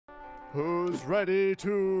Who's ready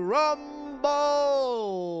to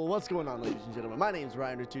rumble? What's going on, ladies and gentlemen? My name's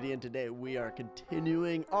Tewtiy, and today we are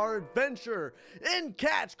continuing our adventure in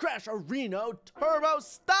Catch Crash Arena Turbo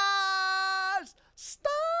Stars!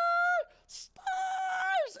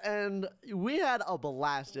 And we had a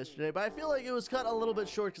blast yesterday, but I feel like it was cut a little bit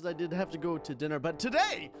short because I did have to go to dinner. But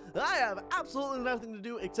today, I have absolutely nothing to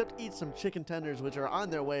do except eat some chicken tenders, which are on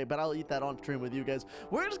their way, but I'll eat that on stream with you guys.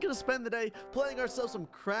 We're just going to spend the day playing ourselves some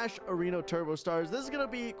Crash Arena Turbo Stars. This is going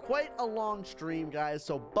to be quite a long stream, guys,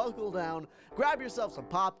 so buckle down. Grab yourself some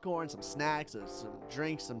popcorn, some snacks, some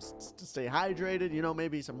drinks, to stay hydrated, you know,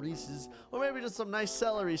 maybe some Reese's, or maybe just some nice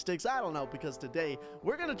celery sticks. I don't know, because today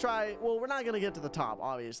we're going to try, well, we're not going to get to the top,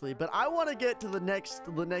 obviously, but I want to get to the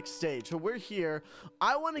next stage. So we're here.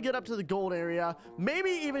 I want to get up to the gold area, maybe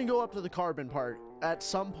even go up to the carbon part at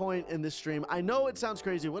some point in this stream. I know it sounds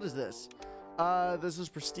crazy. What is this? This is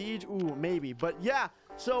prestige. Ooh, maybe, but yeah.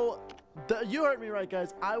 So you heard me right,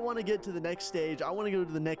 guys. I want to get to the next stage. I want to go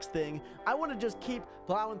to the next thing. I want to just keep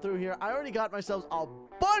plowing through here. I already got myself a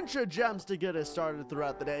bunch of gems to get us started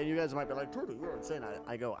throughout the day. And you guys might be like, Tewtiy, you're insane.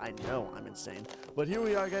 I go, I know I'm insane. But here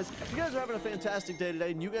we are, guys. If you guys are having a fantastic day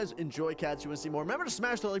today and you guys enjoy cats, you want to see more, remember to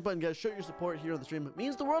smash the like button, guys. Show your support here on the stream. It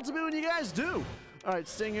means the world to me when you guys do. All right,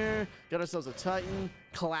 Stinger. Got ourselves a Titan.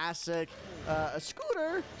 Classic. A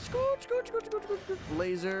scooter. Scoot.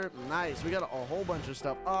 Laser. Nice. We got a whole bunch of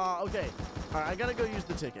stuff. Okay. All right, I gotta go use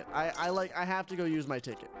the ticket. I have to go use my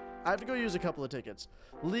ticket. I have to go use a couple of tickets.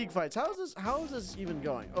 League fights. How is this even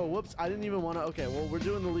going? Oh, whoops. I didn't even want to. Okay, well, we're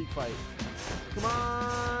doing the league fight. Come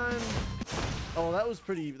on. Oh, that was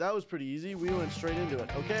pretty easy. We went straight into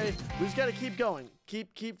it. Okay. We just gotta keep going.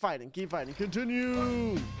 Keep fighting.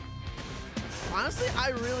 Continue. Honestly,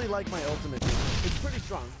 I really like my ultimate. It's pretty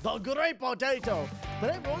strong. The great potato.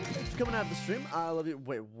 But everyone, thanks for coming out of the stream. I love you.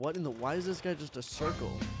 Wait, what in the? Why is this guy just a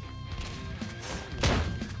circle?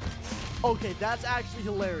 Okay, that's actually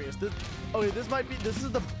hilarious. This is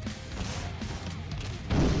the.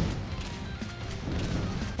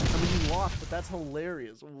 I mean, you lost, but that's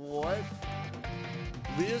hilarious. What?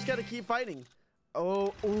 We just gotta keep fighting.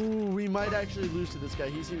 Oh, ooh, we might actually lose to this guy.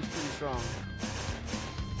 He seems pretty strong.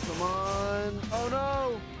 Come on. Oh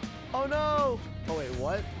no. Oh no. Oh wait,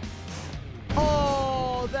 what?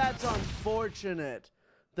 Oh, that's unfortunate.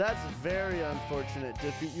 That's very unfortunate.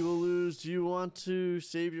 Defeat, you will lose. Do you want to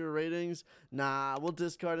save your ratings? Nah, we'll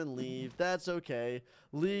discard and leave. That's okay.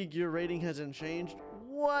 League, your rating hasn't changed.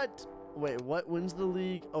 What? Wait, what wins the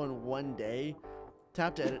league? Oh, in 1 day?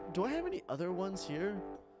 Tap to edit. Do I have any other ones here?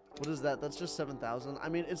 What is that? That's just 7,000. I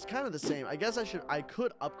mean, it's kind of the same. I guess I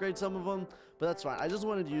could upgrade some of them, but that's fine. I just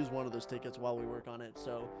wanted to use one of those tickets while we work on it.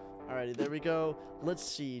 So, alrighty, there we go. Let's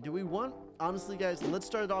see. Do we want, honestly, guys, let's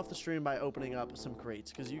start off the stream by opening up some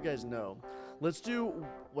crates, because you guys know. Let's do,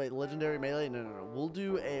 wait, legendary melee? No. We'll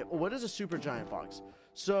do what is a super giant box?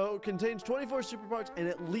 So, contains 24 super parts and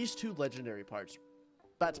at least 2 legendary parts.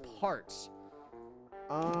 That's parts.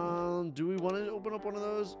 Do we want to open up one of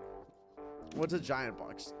those? What's a giant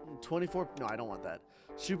box? 24. No, I don't want that.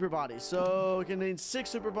 Super body. So it contains 6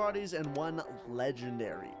 super bodies and 1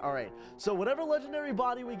 legendary. All right. So whatever legendary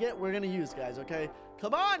body we get, we're gonna use, guys. Okay.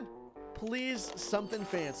 Come on. Please, something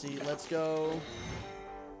fancy. Let's go.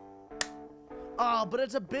 Oh, but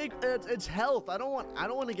it's a big. It's health. I don't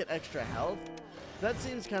want to get extra health. That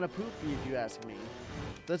seems kind of poopy, if you ask me.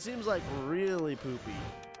 That seems like really poopy.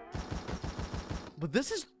 But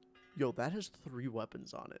this is. Yo, that has 3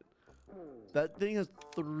 weapons on it. That thing has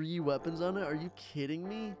 3 weapons on it? Are you kidding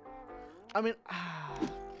me? I mean,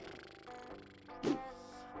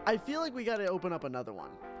 I feel like we gotta open up another one.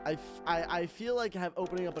 I feel like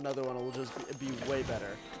opening up another one will just be way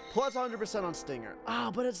better. Plus 100% on Stinger.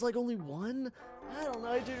 But it's like only 1? I don't know.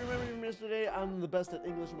 I do remember from yesterday. I'm the best at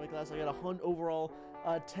English in my class. I got a overall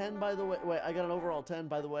 10, by the way. Wait, I got an overall 10,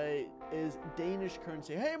 by the way, is Danish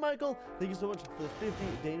currency. Hey, Michael, thank you so much for the 50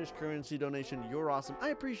 Danish currency donation. You're awesome. I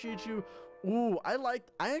appreciate you. Ooh, I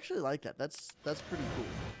actually like that. That's pretty cool.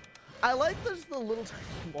 I like this, the little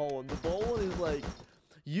tiny ball one. The ball one is like,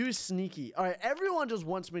 use sneaky. All right, everyone just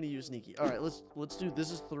wants me to use sneaky. All right, let's do, this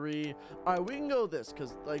is 3. All right, we can go this,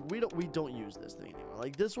 because like we don't use this thing anymore.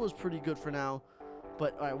 Like, this was pretty good for now.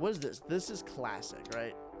 But all right, what is this? This is classic,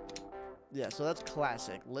 right? Yeah, so that's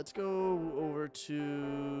classic. Let's go over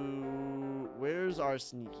to, where's our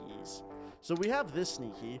sneakies? So we have this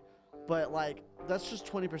sneaky, but like that's just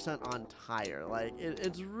 20% on tire. Like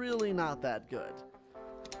it's really not that good.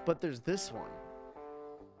 But there's this one.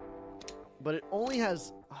 But it only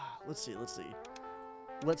has, let's see.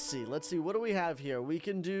 What do we have here? We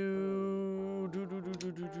can do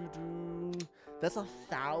That's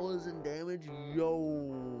 1,000 damage.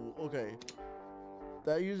 Yo. okay.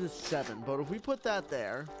 That uses 7, but if we put that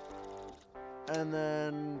there, and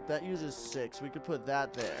then that uses 6, we could put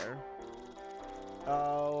that there.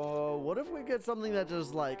 What if we get something that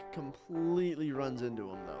just like completely runs into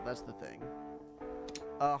him though? That's the thing.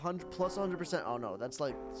 100 plus 100%. Oh no, that's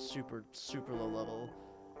like super low level.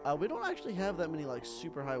 We don't actually have that many like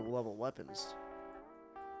super high level weapons.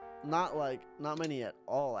 Not many at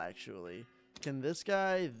all actually. Can this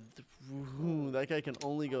guy? That guy can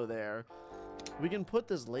only go there. We can put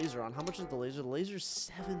this laser on. How much is the laser? The laser's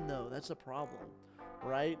 7 though. That's a problem,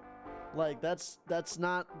 right? Like that's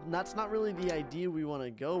not really the idea we want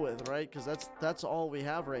to go with, right? Because that's all we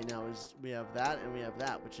have right now is we have that and we have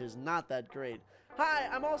that, which is not that great. Hi,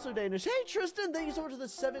 I'm also Danish. Hey Tristan, thank you so much for the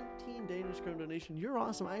 17 Danish krone donation. You're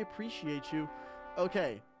awesome. I appreciate you.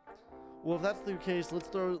 Okay. Well, if that's the case,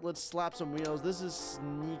 let's slap some wheels. This is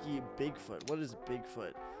sneaky Bigfoot. What is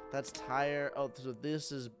Bigfoot? That's tire. Oh,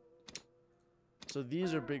 so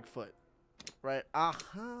these are Bigfoot, right?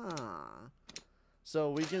 Aha.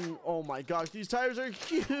 So we can, oh my gosh, these tires are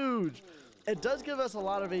huge. It does give us a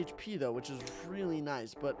lot of HP though, which is really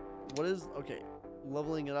nice. But what is, okay,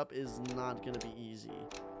 leveling it up is not gonna be easy.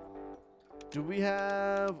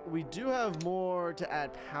 We do have more to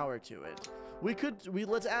add power to it.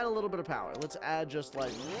 Let's add a little bit of power. Let's add just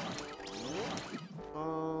like,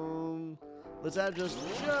 let's add just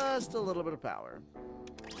a little bit of power.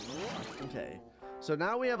 Okay, so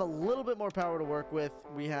now we have a little bit more power to work with.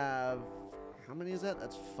 We have, how many is that?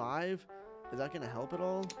 That's 5. Is that gonna help at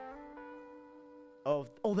all? Oh,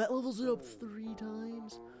 that levels it up 3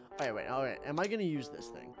 times. All right. Am I gonna use this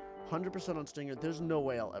thing? 100% on Stinger. There's no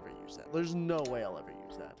way I'll ever use that. There's no way I'll ever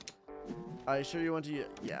use that. Are you sure you want to?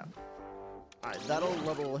 Yeah. All right, that'll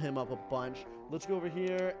level him up a bunch. Let's go over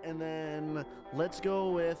here and then let's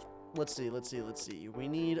go with, let's see. I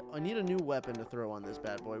need a new weapon to throw on this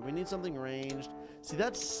bad boy. We need something ranged. See,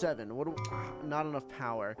 that's 7. Not enough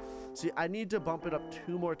power. See, I need to bump it up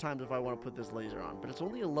 2 more times if I want to put this laser on, but it's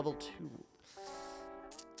only a level 2.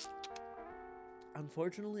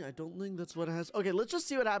 Unfortunately, I don't think that's what it has. Okay, let's just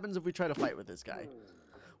see what happens if we try to fight with this guy.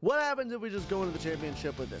 What happens if we just go into the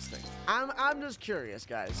championship with this thing? I'm just curious,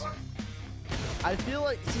 guys. I feel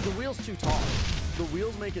like, see, the wheel's too tall. The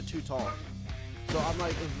wheels make it too tall. So I'm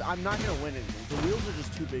like, I'm not gonna win anything. The wheels are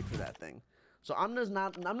just too big for that thing. So I'm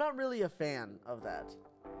not really a fan of that.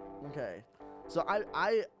 Okay. So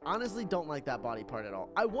I honestly don't like that body part at all.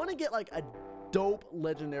 I want to get like a dope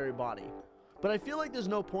legendary body. But I feel like there's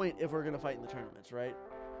no point if we're gonna fight in the tournaments, right?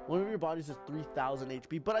 One of your bodies is 3,000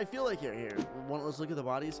 HP, but I feel like here. Let's look at the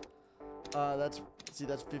bodies. That's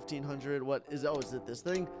 1,500. What is? Oh, is it this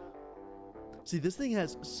thing? See, this thing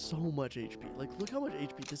has so much HP. Like, look how much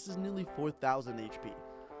HP. This is nearly 4,000 HP.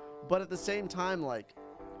 But at the same time, like,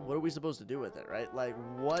 what are we supposed to do with it, right? Like,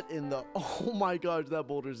 what in the? Oh my gosh, that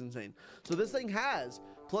boulder's insane. So this thing has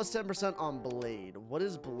plus 10% on blade. What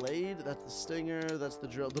is blade? That's the stinger. That's the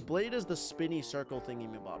drill. The blade is the spinny circle thingy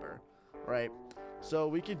bobber, right? So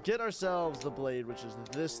we could get ourselves the blade, which is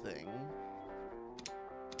this thing.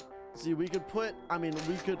 See, we could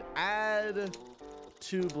add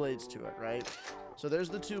 2 blades to it, right? So there's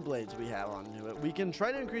the 2 blades we have onto it. We can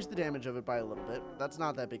try to increase the damage of it by a little bit. That's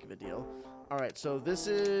not that big of a deal. All right, so this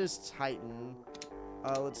is Titan.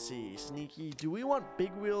 Let's see, sneaky. Do we want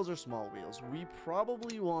big wheels or small wheels? We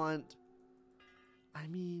probably want, I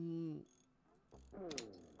mean,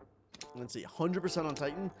 let's see, 100% on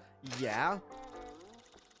Titan. Yeah.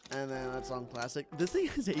 And then that's on classic. This thing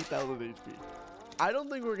is 8,000 HP. I don't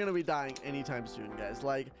think we're going to be dying anytime soon, guys.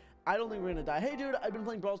 Like, I don't think we're gonna die. Hey, dude, I've been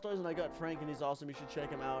playing Brawl Stars and I got Frank and he's awesome. You should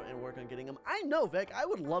check him out and work on getting him. I know, Vic. I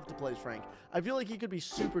would love to play as Frank. I feel like he could be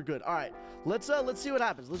super good. All right, let's see what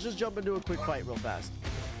happens. Let's just jump into a quick fight real fast.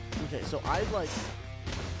 Okay, so I look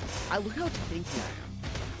how tanky I am.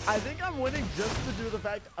 I think I'm winning just to do the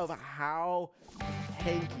fact of how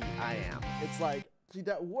tanky I am. It's like, see,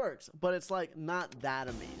 that works, but it's like not that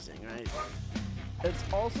amazing, right? It's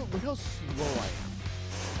also, look how slow I am.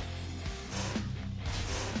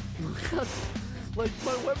 Like,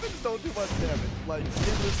 my weapons don't do much damage. Like,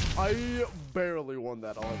 I barely won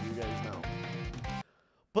that, all of you guys know.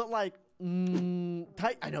 But like,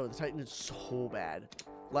 I know the Titan is so bad.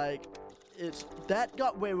 Like,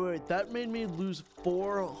 that made me lose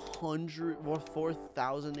 400 or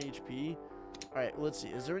 4,000 HP. All right, let's see.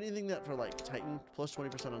 Is there anything that for like Titan plus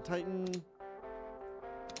 20% on Titan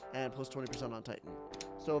and plus 20% on Titan?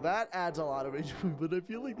 So that adds a lot of HP, but I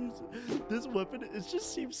feel like this weapon, it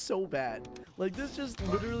just seems so bad. Like, this just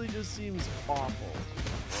literally just seems awful.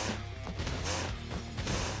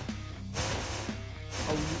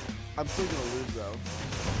 Oh, I'm still gonna lose though.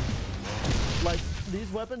 Like,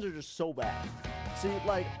 these weapons are just so bad. See,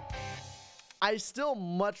 like, I still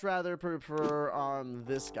much rather prefer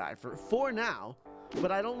this guy for now,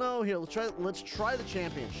 but I don't know. Here, let's try the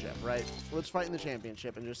championship, right? Let's fight in the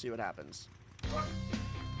championship and just see what happens.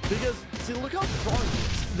 Because see, look how strong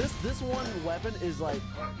he is. This one weapon is like,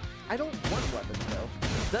 I don't want weapons though.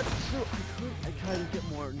 That's true. I kind of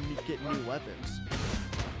get new weapons,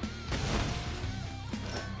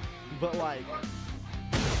 but like,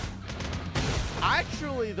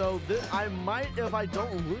 actually though, I might, if I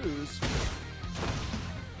don't lose.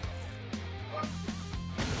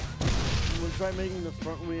 We'll try making the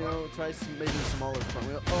front wheel, try making smaller front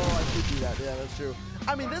wheel. Oh, I could do that. Yeah, that's true.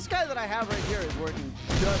 I mean, this guy that I have right here is working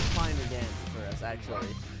just fine and dandy for us, actually.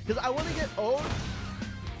 Because I want to get, oh,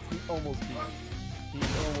 he almost beat me. He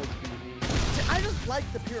almost beat me. See, I just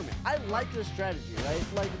like the pyramid. I like this strategy, right?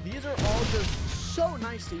 Like, these are all just so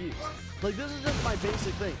nice to use. Like, this is just my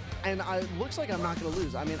basic thing. And it looks like I'm not going to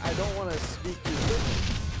lose. I mean, I don't want to speak too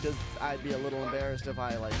quickly because I'd be a little embarrassed if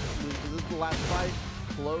I, like, lose. Because this is the last fight.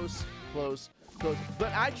 Close.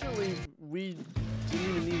 But actually, we didn't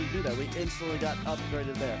even need to do that. We instantly got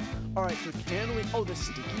upgraded there. All right, so can we? Oh, the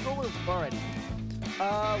sticky roller. Alrighty.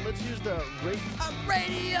 Let's use the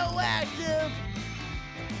radioactive.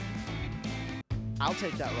 I'll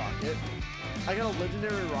take that rocket. I got a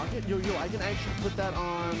legendary rocket. Yo, I can actually put that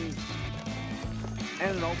on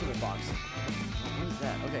and an ultimate box. What is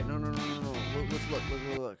that? Okay, no. Let's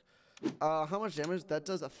look. How much damage? That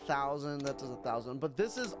does 1,000. That does 1,000. But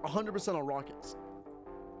this is 100% on rockets.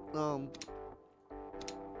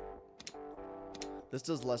 This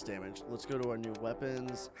does less damage. Let's go to our new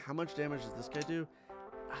weapons. How much damage does this guy do?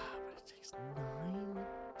 But it takes 9.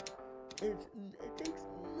 It takes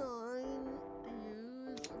 9 to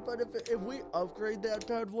use. But if we upgrade that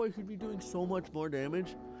bad boy, he'd be doing so much more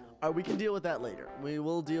damage. We can deal with that later.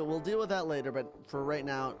 We'll deal with that later, but for right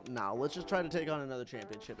now, no. Let's just try to take on another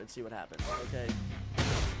championship and see what happens. Okay.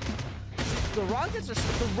 The rockets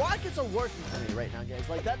are working for me right now, guys.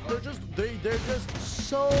 Like that, they're just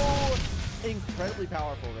so incredibly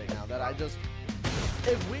powerful right now that I just,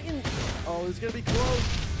 if we can, oh, it's gonna be close.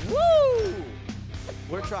 Woo!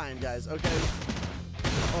 We're trying, guys. Okay.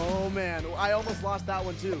 Oh man, I almost lost that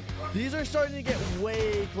one too. These are starting to get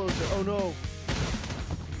way closer. Oh no.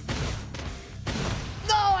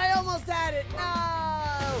 Almost had it. No.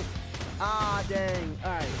 Ah, dang.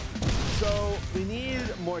 All right. So we need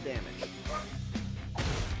more damage.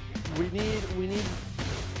 We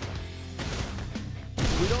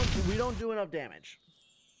don't do enough damage.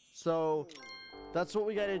 So that's what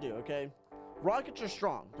we got to do. Okay. Rockets are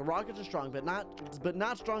strong. The rockets are strong, but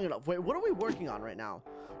not strong enough. Wait, what are we working on right now?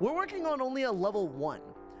 We're working on only a level 1.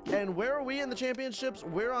 And where are we in the championships?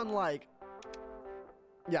 We're on like,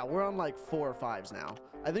 yeah, we're on like 4 or 5s now.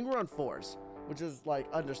 I think we're on 4s, which is like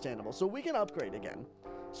understandable. So we can upgrade again.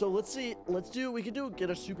 So let's see. We can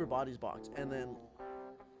get a super bodies box, and then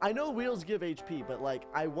I know wheels give HP, but like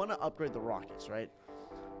I want to upgrade the rockets, right?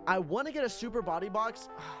 I want to get a super body box.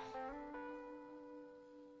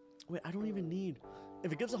 Wait, I don't even need.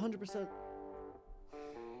 If it gives 100%.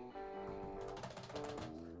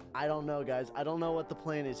 I don't know, guys. I don't know what the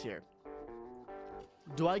plan is here.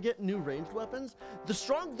 Do I get new ranged weapons?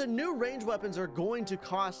 The new ranged weapons are going to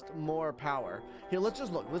cost more power. Here, let's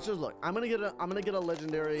just look. I'm gonna get a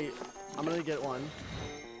legendary. I'm gonna get one.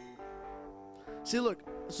 See, look.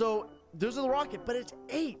 So there's the rocket, but it's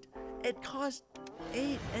 8. It costs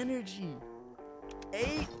 8 energy.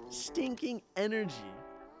 8 stinking energy.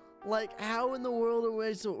 Like, how in the world are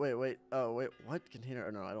we? So wait. Oh wait, what container?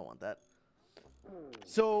 Oh, no, I don't want that.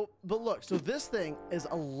 So, but look. So this thing is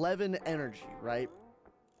 11 energy, right?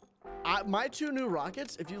 My 2 new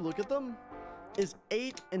rockets, if you look at them, is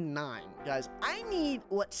 8 and 9. Guys, I need,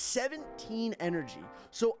 17 energy.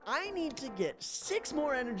 So I need to get 6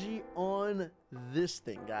 more energy on this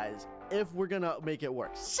thing, guys, if we're going to make it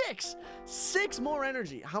work. 6 more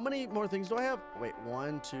energy. How many more things do I have? Wait,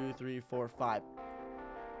 1, 2, 3, 4, 5.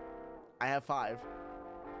 I have 5.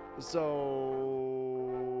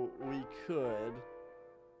 So we could...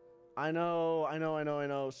 I know.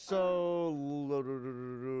 So,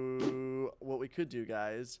 what we could do,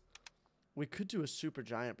 guys, we could do a super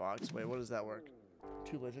giant box. Wait, what does that work?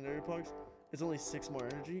 2 legendary box? It's only 6 more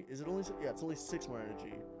energy. Is it only? Yeah, it's only 6 more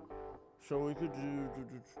energy. So we could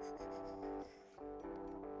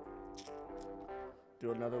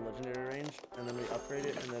do another legendary range, and then we upgrade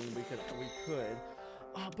it, and then we could.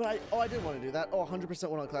 But I didn't want to do that. Oh, 100%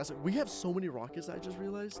 went on classic. We have so many rockets. I just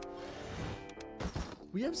realized.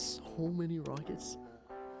 We have so many rockets.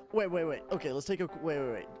 Wait. Okay, let's take a...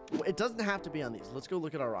 Wait. It doesn't have to be on these. Let's go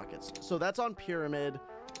look at our rockets. So that's on pyramid.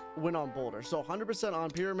 win on boulder. So 100% on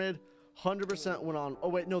pyramid, 100% win on, oh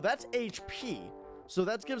wait, no, that's HP. So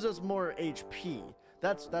that gives us more HP.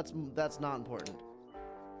 That's not important.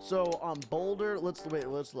 So on boulder, let's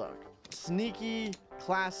look. Sneaky,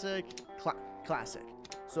 classic, classic.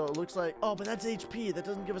 So it looks like, oh, but that's HP. That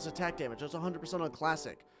doesn't give us attack damage. That's 100% on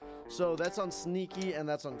classic. So that's on sneaky and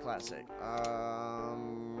that's on classic.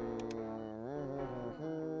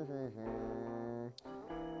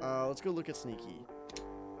 Let's go look at sneaky.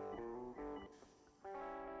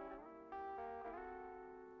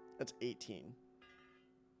 That's 18.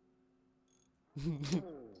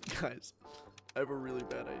 Guys, I have a really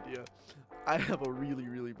bad idea. I have a really,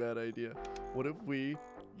 really bad idea. What if we...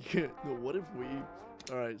 no, what if we...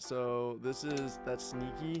 Alright, so that's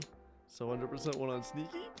sneaky. So 100% one on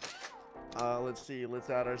sneaky. Let's see. Let's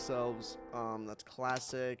add ourselves. That's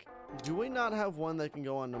classic. Do we not have one that can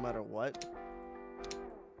go on no matter what?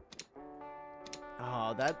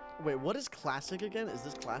 Oh, wait, what is classic again? Is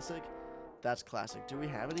this classic? That's classic. Do we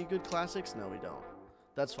have any good classics? No, we don't.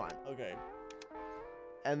 That's fine. Okay.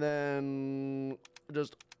 And then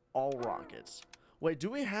just all rockets. Wait,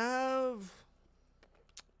 do we have...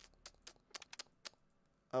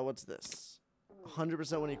 what's this?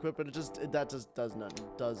 100% when equipped, but that just does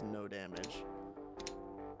no damage.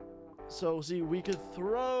 So see, we could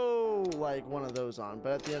throw like one of those on,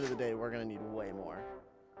 but at the end of the day, we're gonna need way more.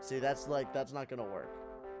 See, that's not gonna work.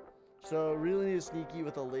 So really need a sneaky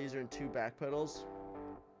with a laser and 2 back pedals.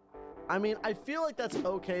 I mean, I feel like that's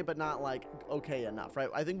okay, but not like okay enough, right?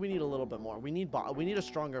 I think we need a little bit more. We need a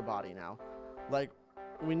stronger body now. Like,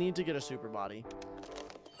 we need to get a super body.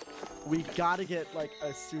 We gotta get like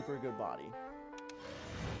a super good body.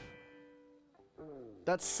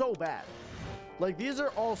 That's so bad. Like, these are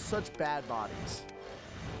all such bad bodies.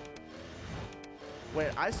 Wait,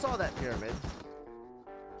 I saw that pyramid.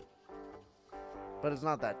 But it's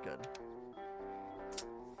not that good.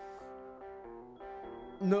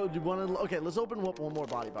 No, do you want to... Okay, let's open up one more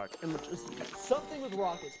body box. And just something with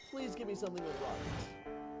rockets. Please give me something with rockets.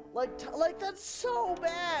 Like that's so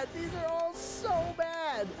bad. These are all so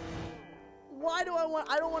bad. Why do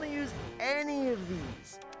I don't want to use any of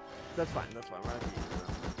these. That's fine. That's fine. We're not gonna use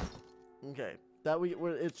them. Okay.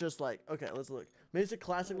 It's just like, okay, let's look. Maybe it's a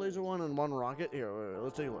classic laser one and one rocket. Here, wait,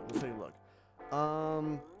 let's take a look. Let's take a look.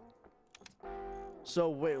 So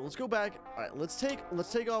wait, let's go back. All right, let's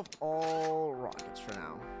take off all rockets for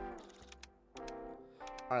now.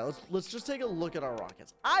 All right, let's just take a look at our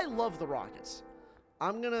rockets. I love the rockets.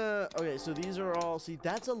 Okay, so these are all, see,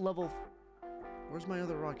 that's a level. Where's my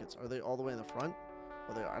other rockets? Are they all the way in the front?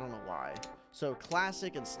 I don't know why. So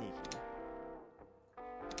classic and sneaky.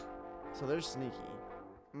 So there's sneaky.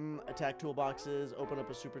 Attack toolboxes. Open up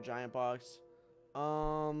a super giant box.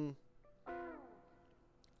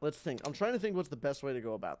 Let's think. I'm trying to think what's the best way to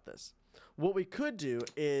go about this. What we could do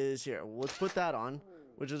is, here, let's put that on,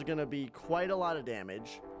 which is going to be quite a lot of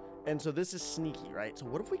damage. And so this is sneaky, right? So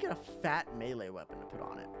what if we get a fat melee weapon to put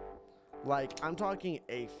on it? Like, I'm talking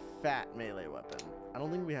a fat melee weapon. I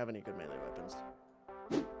don't think we have any good melee weapons.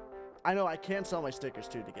 I know I can sell my stickers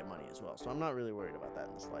too to get money as well, so I'm not really worried about that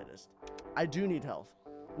in the slightest. I do need health.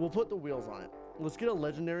 We'll put the wheels on it. Let's get a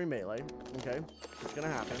legendary melee. Okay, it's gonna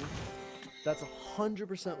happen. That's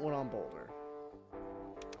 100% one on boulder.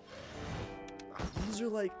 These are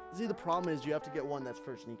like, see, the problem is you have to get one that's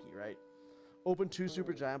for sneaky, right? Open 2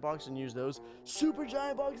 super giant boxes and use those. Super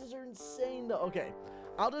giant boxes are insane though. Okay,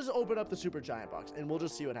 I'll just open up the super giant box and we'll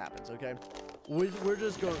just see what happens. Okay, we're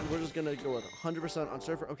just gonna go with 100% on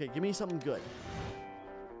surfer. Okay, give me something good.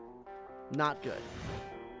 Not good.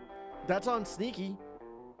 That's on sneaky.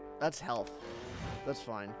 That's health. That's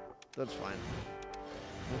fine. That's fine.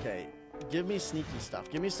 Okay, give me sneaky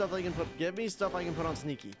stuff. Give me stuff I can put. Give me stuff I can put on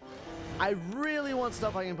sneaky. I really want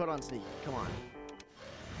stuff I can put on sneaky. Come on.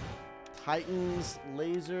 Titans,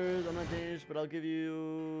 lasers. I'm not dangerous, but I'll give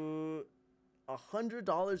you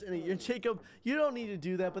 $100 in a year. Jacob, you don't need to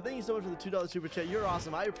do that, but thank you so much for the $2 super chat. You're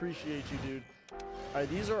awesome. I appreciate you, dude. All right,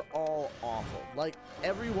 these are all awful. Like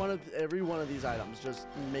every one of these items just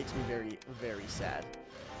makes me very, very sad.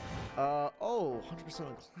 Oh, 100%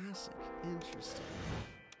 on classic. Interesting.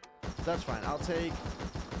 That's fine. I'll take.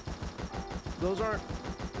 Those aren't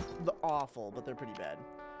the awful, but they're pretty bad.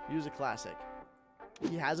 Use a classic.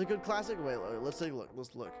 He has a good classic. Wait, let's take a look.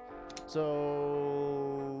 Let's look.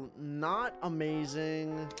 So not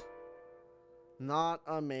amazing. Not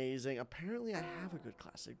amazing. Apparently, I have a good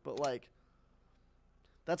classic, but like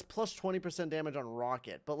that's plus 20% damage on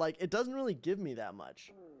rocket. But like, it doesn't really give me that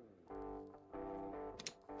much.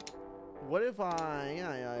 What if I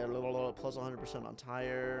plus 100% on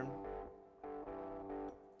tire?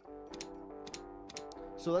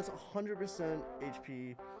 So that's 100%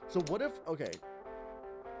 HP. So what if, okay,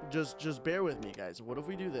 just bear with me, guys. What if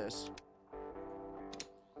we do this?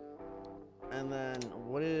 And then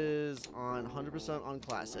what is on 100% on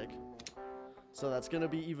classic? So that's going to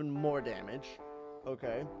be even more damage.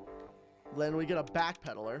 Okay. Then we get a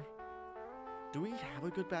backpedaler. Do we have a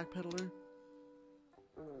good backpedaler?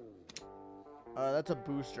 That's a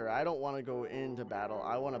booster. I don't want to go into battle.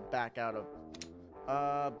 I want to back out of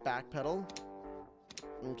backpedal.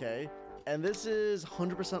 Okay. And this is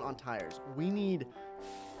 100% on tires. We need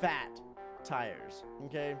fat tires.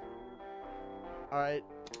 Okay. All right.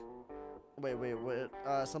 Wait.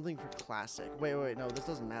 Something for classic. Wait. No, this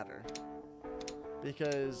doesn't matter.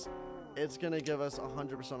 Because it's going to give us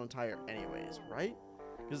 100% on tire anyways, right?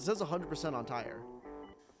 Because it says 100% on tire.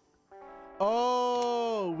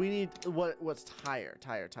 Oh, we need, what's tire?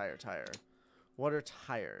 Tire. What are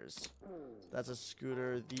tires? That's a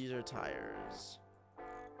scooter. These are tires.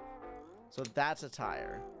 So that's a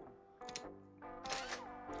tire.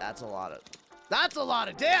 That's a lot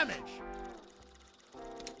of damage.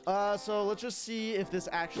 So let's just see if this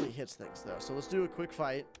actually hits things though. So let's do a quick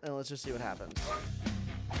fight and let's just see what happens.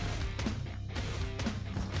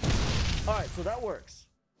 All right, so that works.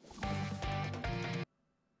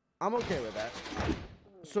 I'm okay with that.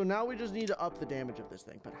 So now we just need to up the damage of this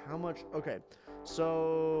thing, but how much? Okay,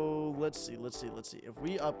 so let's see. If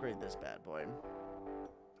we upgrade this bad boy,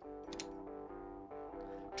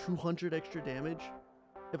 200 extra damage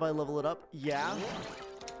if I level it up. Yeah.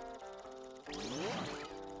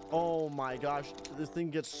 Oh my gosh, this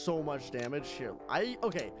thing gets so much damage here.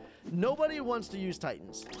 Okay, nobody wants to use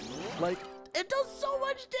Titans. Like, it does so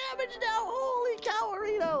much damage now. Holy cow,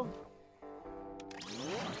 Arito.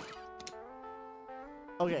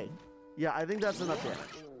 Okay, yeah, I think that's enough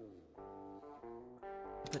damage.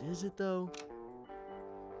 But is it though?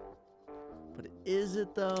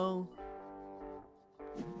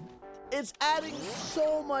 It's adding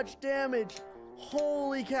so much damage.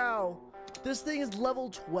 Holy cow. This thing is level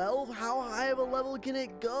 12? How high of a level can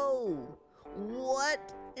it go?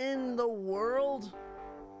 What in the world?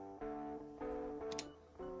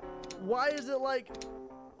 Why is it like...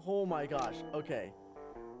 Oh my gosh. Okay.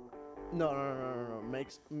 No.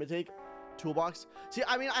 Take toolbox. See,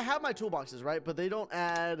 I mean, I have my toolboxes, right? But they don't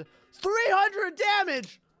add 300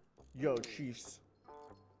 damage! Yo, Chiefs.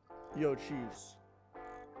 Yo, Chiefs.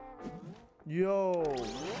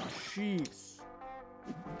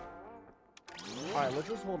 All right, let's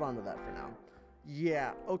just hold on to that for now.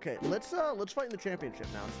 Yeah, okay. Let's fight in the championship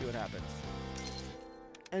now and see what happens.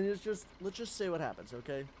 And let's just say what happens,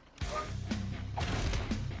 okay?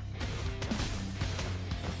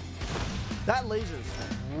 That laser's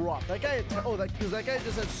rough. That guy, because that guy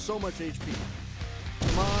just had so much HP.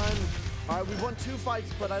 Come on. All right, we've won 2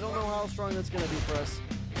 fights, but I don't know how strong that's gonna be for us.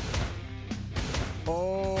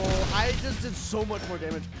 Oh, I just did so much more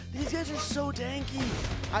damage. These guys are so tanky.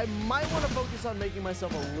 I might want to focus on making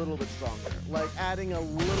myself a little bit stronger, like adding a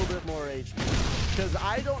little bit more HP, because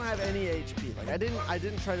I don't have any HP. Like I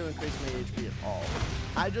didn't try to increase my HP at all.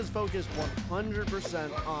 I just focused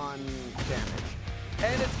 100% on damage,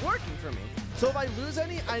 and it's working for me. So if I lose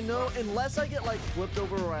any, I know, unless I get like flipped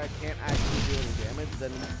over where I can't actually do any damage,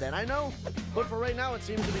 then I know. But for right now, it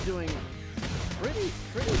seems to be doing pretty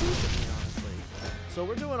decently, honestly. So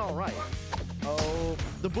we're doing all right. Oh,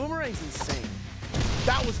 the boomerang's insane.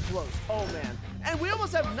 That was close. Oh man. And we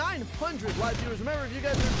almost have 900 live viewers. Remember, if you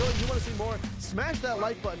guys are enjoying, you want to see more, smash that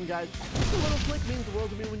like button, guys. Just a little click means the world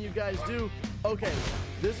to me when you guys do. Okay,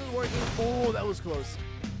 this is working. Oh, that was close.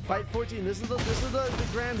 Fight 14. This is the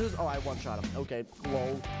grand who's. Oh, I one-shot him. Okay,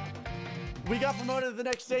 lol. We got promoted to the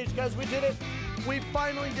next stage, guys. We did it. We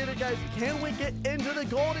finally did it, guys. Can we get into the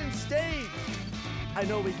golden stage? I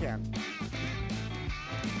know we can.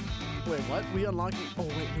 Wait, what? We unlocked it? Oh,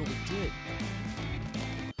 wait, no, we did.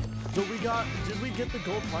 So did we get the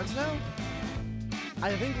gold parts now?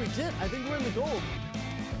 I think we did. I think we're in the gold.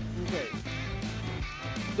 Okay.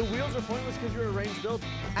 The wheels are pointless because you're a ranged build.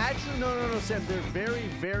 Actually, no, Sam. They're very,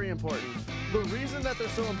 very important. The reason that they're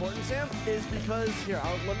so important, Sam, is because, here,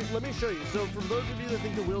 let me show you. So for those of you that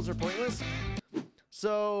think the wheels are pointless,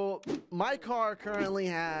 so my car currently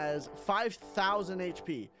has 5,000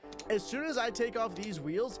 HP. As soon as I take off these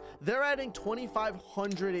wheels, they're adding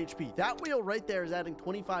 2,500 HP. That wheel right there is adding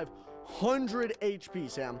 2,500 HP,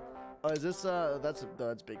 Sam. Is this, that's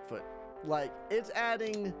Bigfoot. Like, it's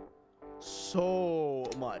adding so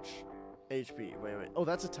much HP. Wait. Oh,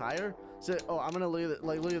 that's a tire? So, oh, I'm gonna look at it.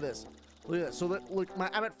 Like, look at this. Look at this. So, look,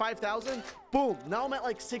 I'm at 5,000. Boom. Now I'm at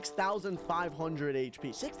like 6,500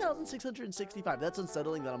 HP. 6,665. That's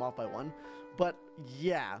unsettling that I'm off by 1. But,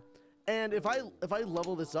 yeah. And if I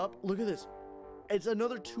level this up, look at this. It's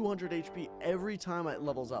another 200 HP every time it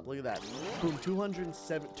levels up. Look at that. Boom,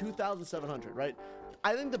 2,700, right?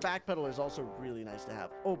 I think the backpedaler is also really nice to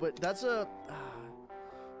have. Oh, but that's a...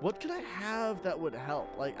 what could I have that would help?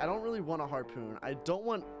 Like, I don't really want a harpoon. I don't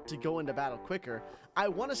want to go into battle quicker. I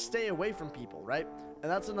want to stay away from people, right?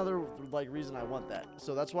 And that's another, like, reason I want that.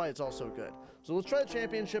 So that's why it's also good. So let's try the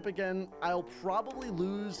championship again. I'll probably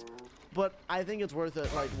lose, but I think it's worth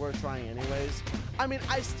it, like, worth trying anyways. I mean,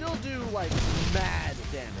 I still do, like, mad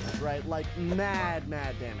damage, right? Like, mad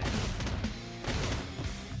damage.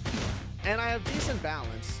 And I have decent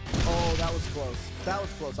balance. Oh, that was close. That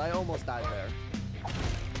was close. I almost died there.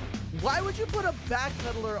 Why would you put a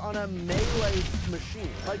backpedaler on a melee machine?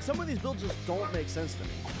 Like, some of these builds just don't make sense to me.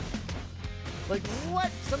 Like,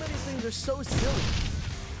 what? Some of these things are so silly.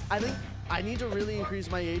 I think I need to really increase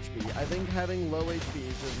my HP. I think having low HP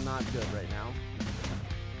is just not good right now.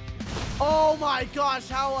 Oh my gosh,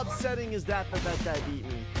 how upsetting is that that guy beat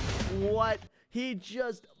me? What? He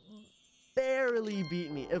just barely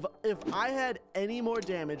beat me. If I had any more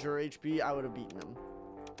damage or HP, I would have beaten him.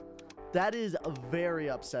 That is very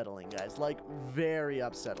upsetting, guys. Like, very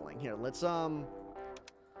upsetting. Here, let's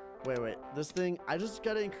wait. This thing, I just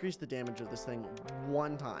gotta increase the damage of this thing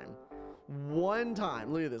one time. One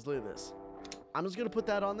time. Look at this, look at this. I'm just gonna put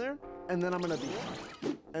that on there, and then I'm gonna beat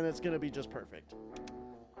him. And it's gonna be just perfect.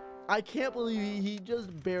 I can't believe he just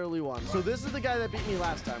barely won. So this is the guy that beat me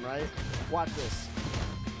last time, right? Watch this.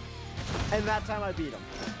 And that time I beat him.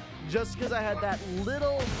 Just because I had that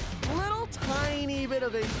little tiny bit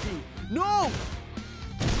of HP. No!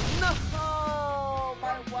 No!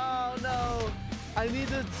 Wow, no. I need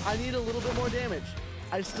a little bit more damage.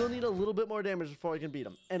 I still need a little bit more damage before I can beat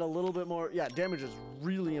him. And a little bit more, yeah, damage is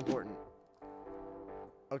really important.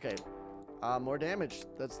 Okay. More damage.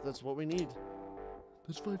 That's what we need.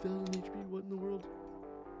 That's 5,000 HP. What in the world?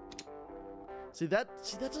 See that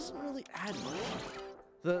doesn't really add much.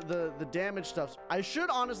 The damage stuff. I should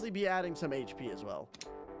honestly be adding some HP as well.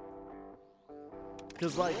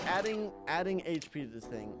 Cause like adding HP to this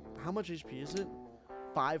thing. How much HP is it?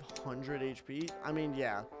 500 HP. I mean,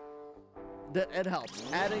 yeah. It helps.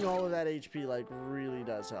 Adding all of that HP like really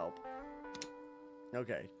does help.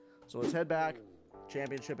 Okay. So let's head back.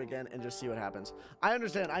 Championship again and just see what happens. I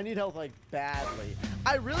understand. I need health like badly.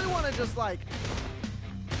 I really want to just like.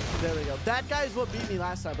 There we go. That guy's what beat me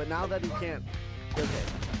last time, but now that he can't. Okay.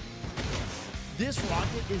 This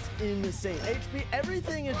rocket is insane. HP,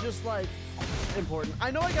 everything is just like important. I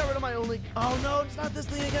know I got rid of my only. Oh no, it's not this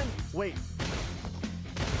thing again. Wait.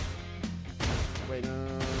 Wait,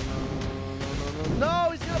 no,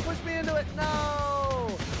 he's gonna push me into it. No!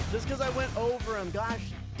 Just because I went over him.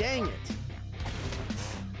 Gosh dang it.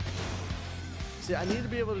 See, I need to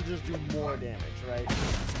be able to just do more damage, right?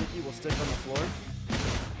 Sticky will stick on the floor.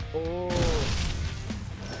 Oh.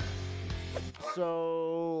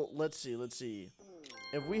 So, let's see.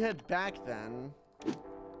 If we head back then,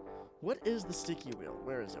 what is the sticky wheel?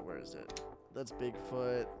 Where is it? That's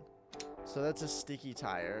Bigfoot. So that's a sticky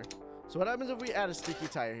tire. So what happens if we add a sticky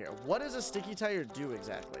tire here? What does a sticky tire do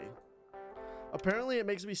exactly? Apparently it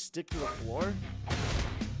makes me stick to the floor.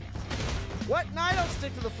 What? No, I don't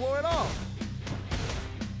stick to the floor at all.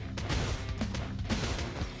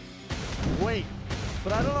 Wait,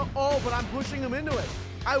 but I don't know. Oh, but I'm pushing him into it.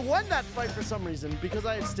 I won that fight for some reason because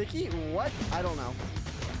I had sticky. What? I don't know.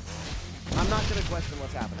 I'm not going to question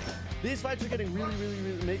what's happening. These fights are getting really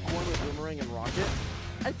make one with Boomerang and Rocket.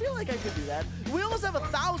 I feel like I could do that. We almost have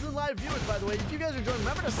 1,000 live viewers, by the way. If you guys are enjoying,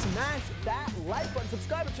 remember to smash that like button,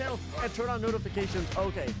 subscribe to the channel, and turn on notifications.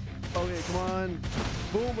 Okay, come on.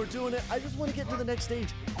 Boom, we're doing it. I just want to get to the next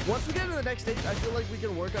stage. Once we get to the next stage, I feel like we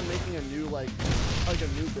can work on making a new, like a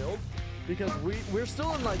new build. Because we're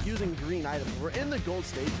still in like using green items. We're in the gold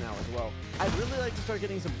stage now as well. I'd really like to start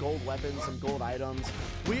getting some gold weapons, some gold items.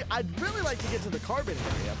 I'd really like to get to the carbon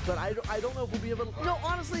area, but I don't know if we'll be able to. No,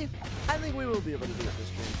 honestly, I think we will be able to do it this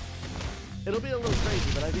stream. It'll be a little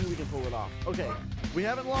crazy, but I think we can pull it off. Okay, we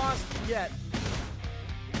haven't lost yet.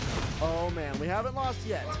 Oh man, we haven't lost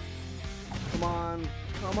yet. Come on,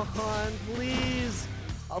 please.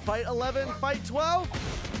 I'll fight 11, fight 12.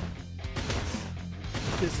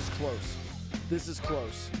 This is close. This is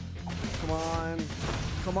close. Come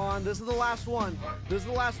on. This is the last one.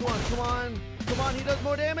 Come on. He does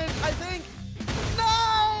more damage, I think.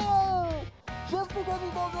 No! Just because he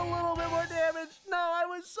does a little bit more damage. No, I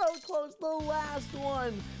was so close. The last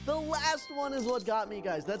one. The last one is what got me,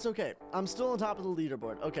 guys. That's okay. I'm still on top of the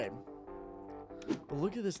leaderboard. Okay. But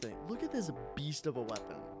look at this thing. Look at this beast of a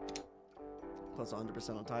weapon. Plus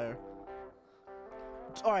 100% on tire.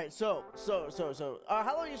 All right, so,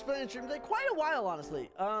 how long are you spending stream today? Quite a while,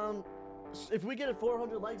 honestly. If we get it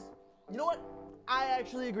 400 likes, you know what? I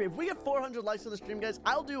actually agree. If we get 400 likes on the stream, guys,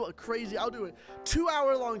 I'll do a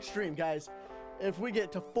 2-hour-long stream, guys. If we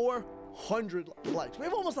get to 400 likes, we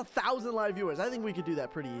have almost 1,000 live viewers. I think we could do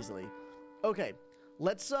that pretty easily. Okay,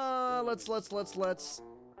 let's. All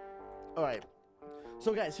right.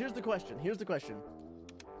 So, guys, here's the question.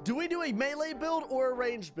 Do we do a melee build or a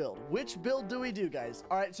ranged build? Which build do we do, guys?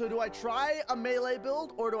 All right, so do I try a melee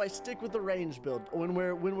build or do I stick with the ranged build when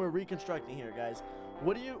we're reconstructing here, guys?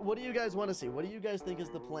 What do you guys want to see? What do you guys think is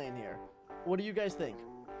the plan here? What do you guys think?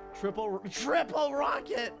 Triple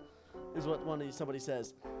rocket is what somebody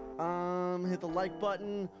says. Hit the like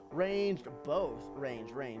button. Ranged, both.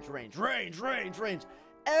 Range.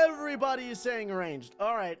 Everybody is saying ranged.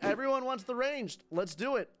 All right, everyone wants the ranged. Let's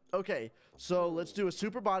do it. Okay, so let's do a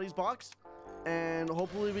super bodies box, and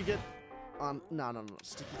hopefully we get no,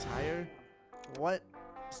 sticky tire. What?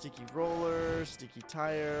 Sticky roller, sticky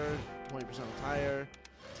tire, 20% tire.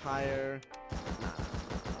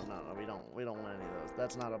 No, we don't want any of those.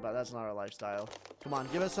 That's not our lifestyle. Come on,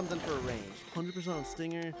 give us something for a range. 100% on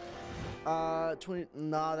stinger. 20.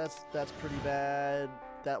 Nah, that's pretty bad.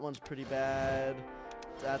 That one's pretty bad.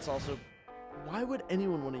 That's also. Why would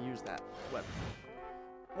anyone want to use that weapon?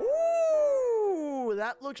 Ooh,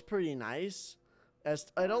 that looks pretty nice.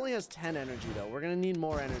 It only has 10 energy though. We're gonna need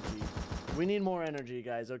more energy. We need more energy,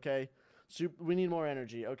 guys. Okay. We need more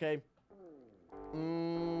energy. Okay. We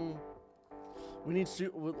need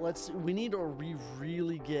or we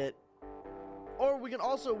really get. Or we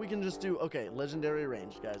can just do, okay, legendary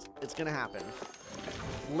range, guys. It's gonna happen.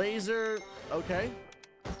 Laser, okay.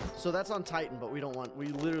 So that's on Titan, but we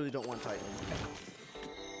literally don't want Titan.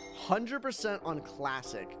 100% on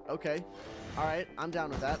classic. Okay. All right, I'm down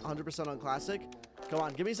with that. 100% on classic. Come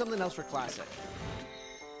on, give me something else for classic.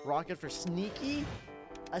 Rocket for sneaky?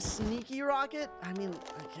 A sneaky rocket? I mean,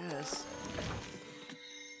 I guess.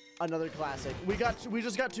 Another classic. We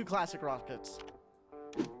just got 2 classic rockets.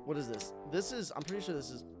 What is this? I'm pretty sure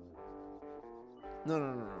this is. No.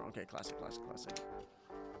 Okay, classic.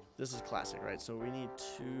 This is classic, right? So we need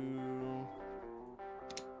 2.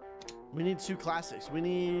 We need 2 classics.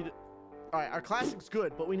 All right, our classic's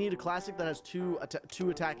good, but we need a classic that has 2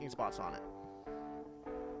 attacking spots on it.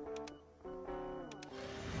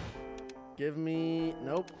 Give me,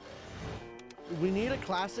 nope. We need a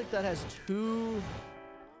classic that has 2.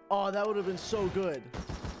 Oh, that would have been so good.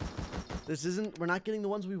 We're not getting the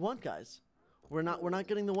ones we want, guys. We're not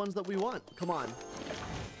getting the ones that we want. Come on.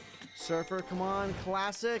 Surfer, come on.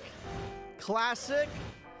 Classic.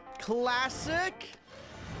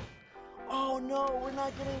 Oh no, we're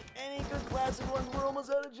not getting any good classic ones. We're almost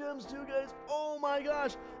out of gems too, guys. Oh my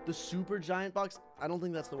gosh. The super giant box, I don't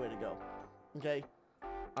think that's the way to go. Okay.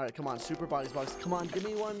 All right, come on, super bodies box. Come on, give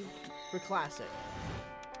me one for classic.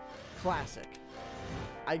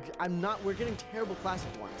 We're getting terrible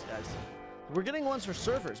classic ones, guys. We're getting ones for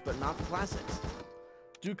surfers, but not for classics.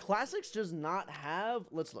 Do classics just not have,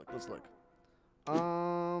 let's look.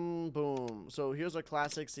 Boom. So here's our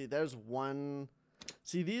classic. See, there's one.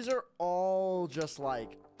 See, these are all just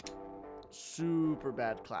like super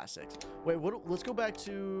bad classics. Wait, let's go back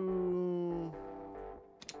to.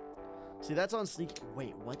 See, that's on sneak.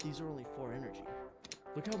 Wait, what? These are only 4 energy.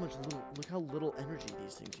 Look how little energy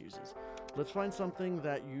these things uses. Let's find something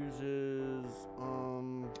that uses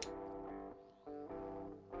 100%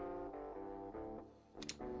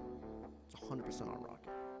 on rocket.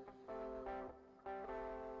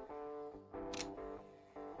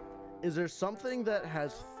 Is there something that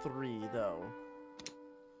has 3 though?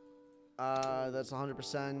 That's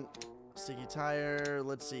 100% sticky tire.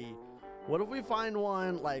 Let's see. What if we find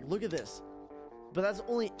one like, look at this, but that's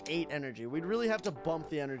only 8 energy. We'd really have to bump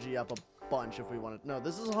the energy up a bunch if we wanted. No,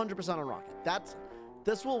 this is 100% on rocket.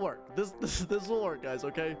 This will work. This will work, guys.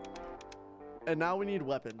 Okay. And now we need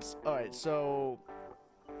weapons. All right. So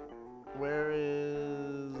where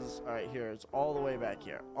is? All right, here. It's all the way back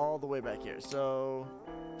here. All the way back here. So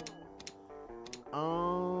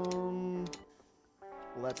well,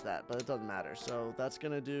 that's that, but it doesn't matter. So that's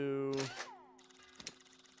gonna do.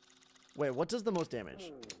 Wait, what does the most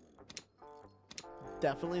damage?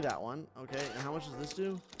 Definitely that one. Okay, and how much does this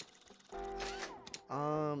do?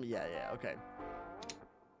 Yeah, okay.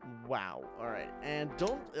 Wow. All right, and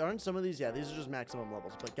aren't some of these? Yeah, these are just maximum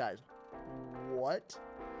levels. But guys, what?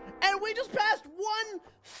 And we just passed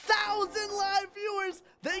 1,000 live viewers.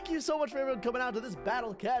 Thank you so much for everyone coming out to this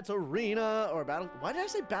Battle Cats Arena Why did I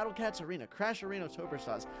say Battle Cats Arena? Crash Arena Tober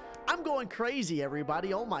Sauce. I'm going crazy,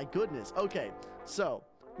 everybody. Oh my goodness. Okay, so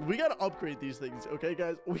we gotta upgrade these things. Okay,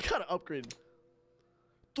 guys, we gotta upgrade.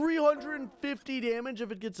 350 damage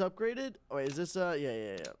if it gets upgraded. Oh, wait, is this,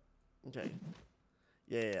 yeah. Okay.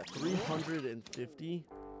 Yeah. 350.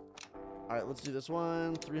 All right, let's do this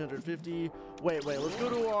one. 350. Wait, let's go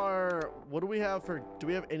to our, what do we have for, do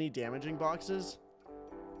we have any damaging boxes?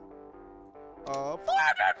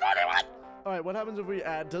 441. All right, what happens if we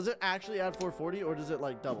add, does it actually add 440 or does it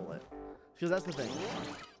like double it? Because that's the thing.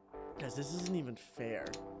 Guys, this isn't even fair.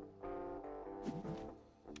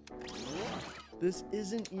 This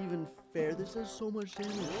isn't even fair. This does so much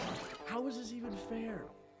damage. How is this even fair?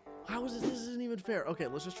 How is this? This isn't even fair. Okay,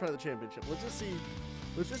 let's just try the championship. Let's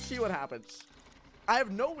just see what happens. I have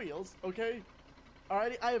no wheels, okay?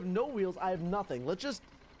 Alrighty, I have no wheels. I have nothing. Let's just...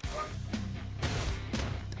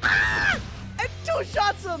 Ah! And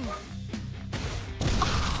two-shots him!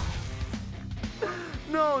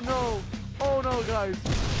 No. Oh, no, guys.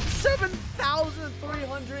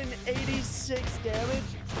 7,386 damage?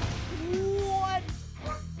 What?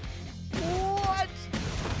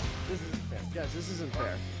 This isn't fair. Guys, this isn't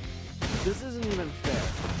fair. This isn't even fair.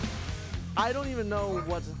 I don't even know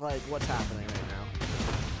what's happening right now.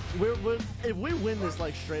 If we win this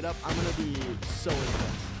like straight up, I'm gonna be so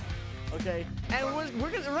impressed. Okay, and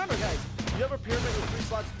we're gonna remember, guys. You have a pyramid with 3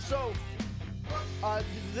 slots. So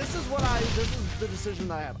this is the decision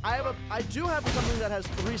that I have. I do have something that has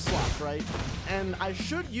 3 slots, right? And I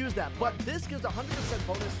should use that, but this gives 100%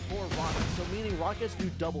 bonus for rockets. So meaning rockets do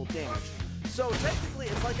double damage. So technically,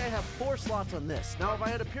 it's like I have 4 slots on this. Now, if I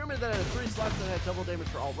had a pyramid that had 3 slots that had double damage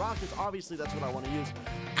for all rockets, obviously that's what I want to use.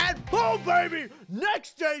 And boom, baby! Next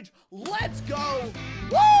stage, let's go!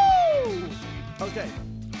 Woo! Okay.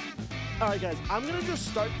 All right, guys, I'm gonna just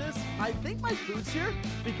start this. I think my food's here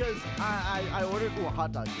because I ordered a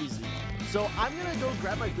hot dog, easy. So I'm gonna go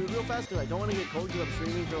grab my food real fast because I don't want to get cold because I'm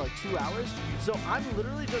streaming for like 2 hours. So I'm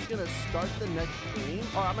literally just gonna start the next stream,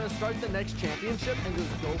 or I'm gonna start the next championship and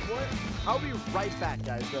just go for it. I'll be right back,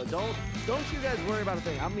 guys. Though don't you guys worry about a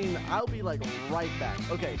thing. I mean, I'll be like right back.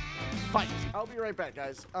 Okay, fight. I'll be right back,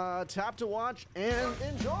 guys. Tap to watch and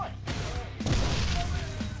enjoy.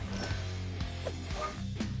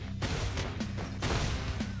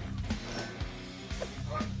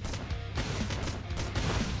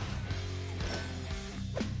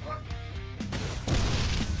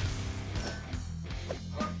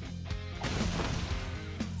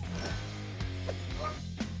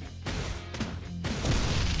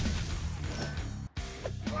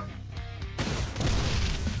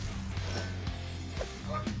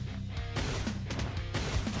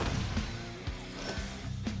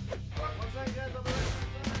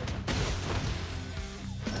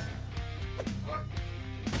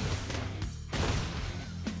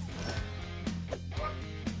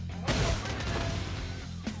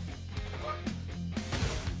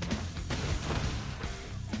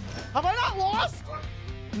 Have I not lost?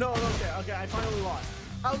 No, okay, I finally lost.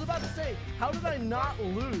 I was about to say, how did I not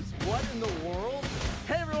lose? What in the world?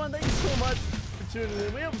 Hey everyone, thank you so much for tuning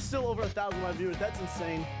in. We have still over 1,000 live viewers. That's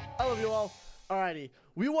insane. I love you all. Alrighty,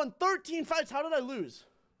 we won 13 fights. How did I lose?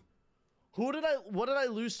 What did I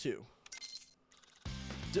lose to?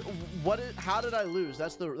 How did I lose?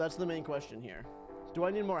 That's the main question here. Do I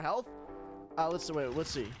need more health? Let's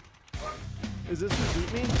see. Is this who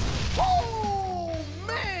beat me? Oh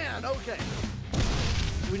man! Okay.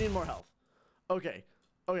 We need more health. Okay,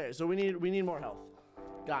 so we need more health.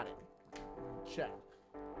 Got it. Check.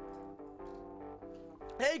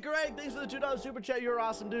 Hey Greg, thanks for the $2 super chat. You're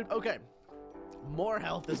awesome, dude. Okay. More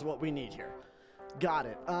health is what we need here. Got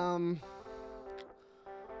it.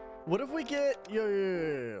 What if we get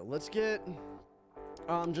let's get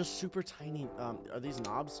just super tiny are these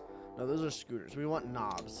knobs? No, those are scooters. We want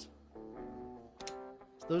knobs.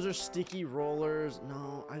 Those are sticky rollers.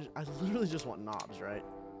 No, I literally just want knobs, right?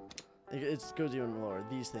 It goes even lower.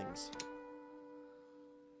 These things.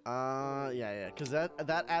 Yeah, because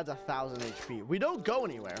that adds 1,000 HP. We don't go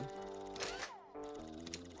anywhere.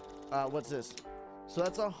 What's this? So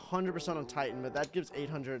that's 100% on Titan, but that gives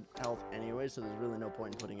 800 health anyway, so there's really no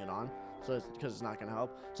point in putting it on. So it's because it's not gonna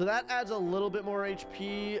help. So that adds a little bit more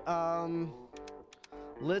HP.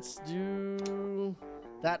 Let's do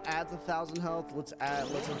that. Adds 1,000 health. Let's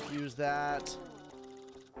infuse that.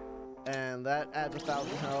 And that adds 1,000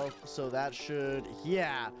 health, so that should,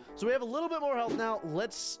 yeah. So we have a little bit more health now.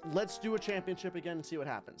 Let's do a championship again and see what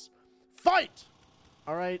happens. Fight!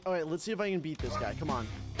 All right, let's see if I can beat this guy. Come on.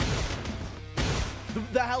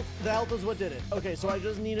 The health is what did it. Okay, so I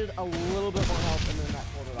just needed a little bit more health, and then that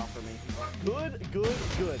pulled it off for me. Good.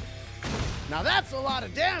 Now that's a lot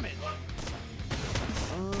of damage.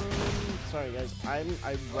 Sorry guys, I'm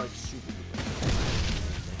like super good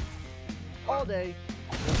all day.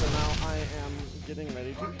 And so now I am getting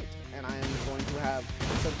ready to eat. And I am going to have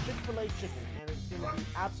some Chick-fil-A chicken. And it's going to be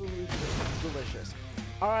absolutely delicious.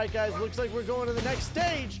 Alright guys, looks like we're going to the next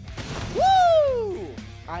stage. Woo!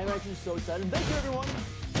 I'm actually so excited. Thank you everyone.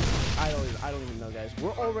 I don't even know, guys.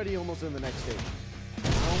 We're already almost in the next stage.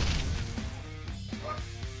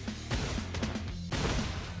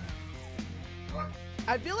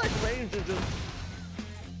 I feel like range is just...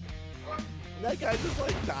 That guy just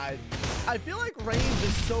like died. I feel like range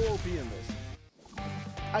is so OP in this.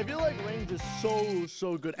 I feel like range is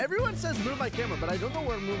so good. Everyone says move my camera, but I don't know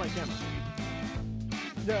where to move my camera.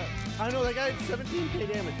 Yeah, I know that guy had 17k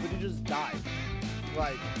damage, but he just died.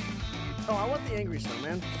 Like, oh, I want the angry stone,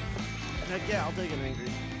 man. Heck yeah, I'll take an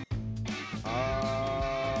angry.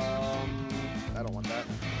 I don't want that.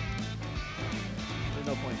 There's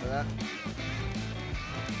no point for that.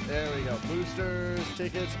 There we go. Boosters,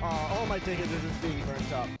 tickets. All my tickets are just being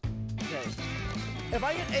burnt up. Okay. If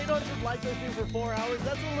I get 800 likes, I'll stream for 4 hours.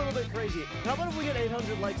 That's a little bit crazy. How about if we get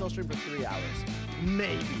 800 likes, I'll stream for 3 hours?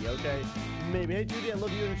 Maybe, okay? Maybe. Hey, Tewtiy, I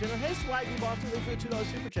love you in the channel. Hey, Swaggy Boston, thanks for the $2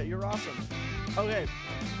 super chat. You're awesome. Okay.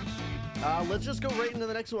 Let's just go right into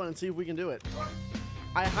the next one and see if we can do it.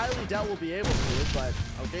 I highly doubt we'll be able to, but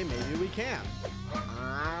okay, maybe we can.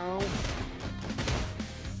 Ow.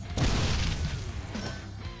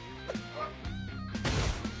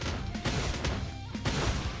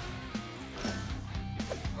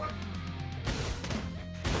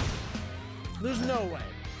 There's no way.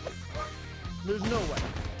 There's no way.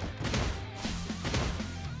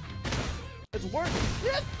 It's working.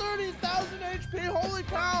 Yes, 30,000 HP. Holy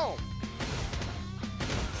cow.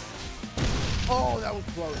 Oh, that was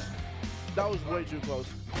close. That was way too close.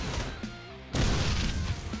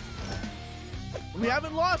 We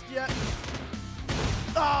haven't lost yet.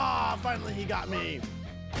 Ah, finally he got me.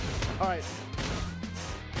 All right.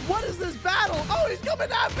 What is this battle? Oh, he's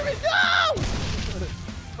coming after me. No!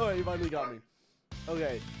 Oh, he finally got me.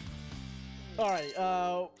 Okay. All right.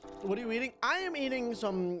 What are you eating? I am eating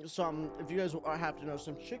some, if you guys have to know,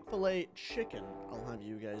 some Chick-fil-A chicken. I'll have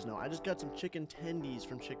you guys know. I just got some chicken tendies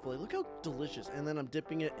from Chick-fil-A. Look how delicious. And then I'm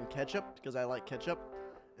dipping it in ketchup because I like ketchup.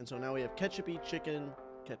 And so now we have ketchup-y chicken.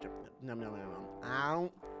 Ketchup. Nom, nom, nom, nom.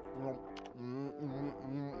 Ow.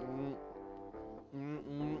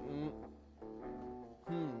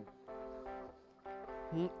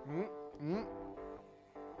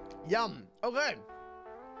 Yum. Okay.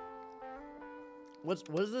 What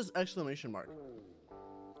is this exclamation mark?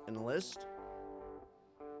 In the list?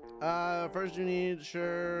 First you need,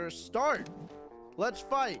 sure, start. Let's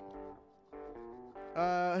fight.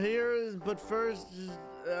 But first,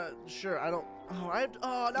 sure, I don't, now I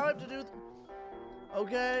have to do,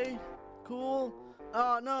 okay, cool.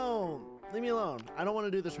 Oh, no, leave me alone. I don't want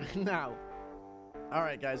to do this right now. All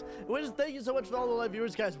right, guys. Thank you so much for all the live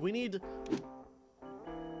viewers, guys. We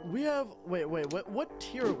have, wait, what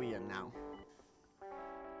tier are we in now?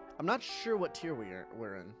 I'm not sure what tier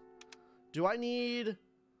we're in. Do I need...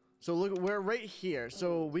 So look, we're right here.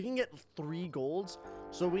 So we can get 3 golds.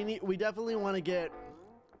 So we definitely want to get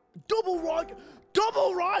double rocket.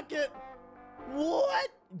 Double rocket.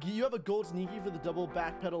 What? You have a gold sneaky for the double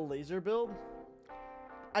backpedal laser build?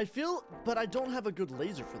 I feel, but I don't have a good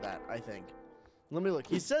laser for that, I think. Let me look.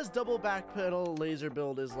 He says double backpedal laser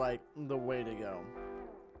build is like the way to go.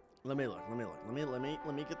 Let me look. Let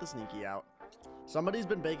me get the sneaky out. Somebody's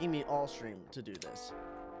been begging me all stream to do this.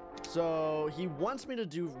 So he wants me to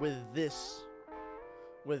do with this.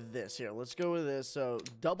 Here, let's go with this. So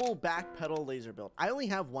double backpedal laser build. I only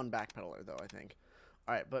have 1 backpedaler though, I think.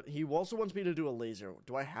 All right, but he also wants me to do a laser.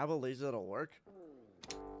 Do I have a laser that'll work?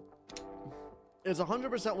 It's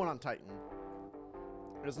 100% one on Titan.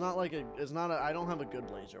 It's not like I don't have a good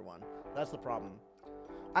laser one. That's the problem.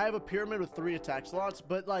 I have a pyramid with 3 attack slots,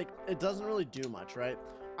 but like it doesn't really do much, right?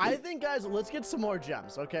 I think, guys, let's get some more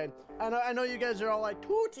gems, okay? I know you guys are all like,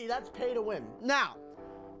 Tewtiy, that's pay to win. Now,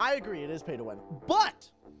 I agree, it is pay to win. But,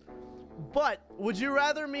 would you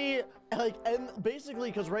rather me, like, and basically,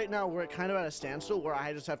 because right now we're kind of at a standstill where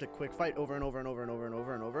I just have to quick fight over and over and over and over and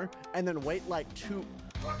over and over, and then wait like 2...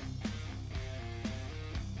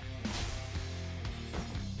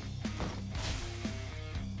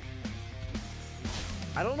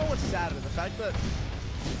 I don't know what's sadder, the fact that...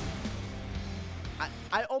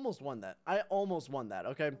 I almost won that.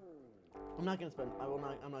 Okay? I'm not gonna spend. I'm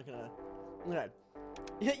not gonna. Okay.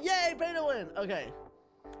 Yay, pay to win. Okay.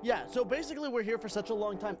 Yeah, so basically we're here for such a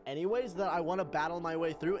long time anyways that I want to battle my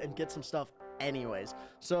way through and get some stuff anyways.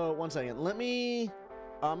 So, one second. I'm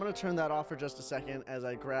gonna turn that off for just a second as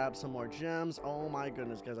I grab some more gems. Oh my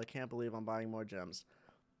goodness, guys. I can't believe I'm buying more gems.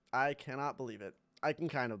 I cannot believe it. I can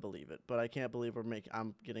kind of believe it, but I can't believe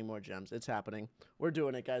I'm getting more gems. It's happening. We're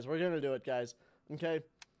doing it, guys. We're gonna do it, guys. Okay.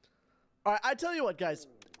 All right. I tell you what, guys.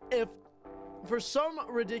 If for some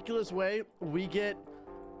ridiculous way we get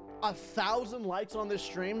 1,000 likes on this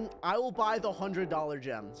stream, I will buy the $100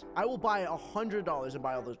 gems. I will buy $100 and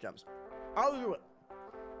buy all those gems. I'll do it.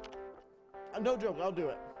 No joke. I'll do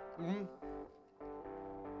it.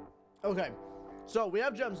 Okay. So we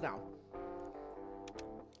have gems now.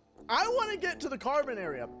 I want to get to the carbon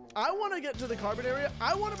area. I want to get to the carbon area.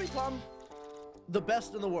 I want to become the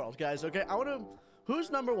best in the world, guys. Okay. I want to. Who's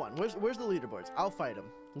number one? Where's the leaderboards? I'll fight him.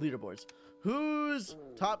 Leaderboards. Who's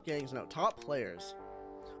top gangs? No, top players.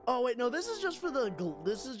 Oh wait, no. This is just for the.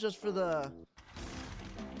 This is just for the.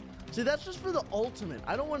 See, that's just for the ultimate.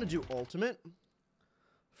 I don't want to do ultimate.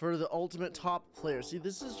 For the ultimate top player. See,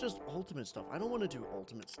 this is just ultimate stuff. I don't want to do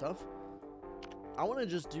ultimate stuff. I want to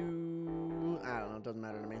just do... I don't know. It doesn't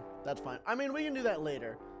matter to me. That's fine. I mean, we can do that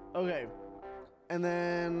later. Okay. And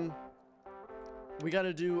then... we got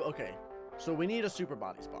to do... Okay. So we need a super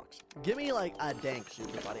bodies box. Give me, like, a dank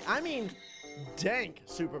super body. I mean, dank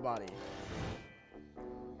super body.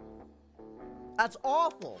 That's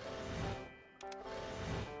awful.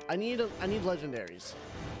 I need legendaries.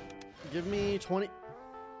 Give me 20...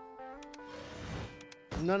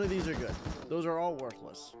 None of these are good. Those are all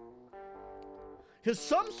worthless. Because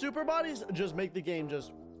some super bodies just make the game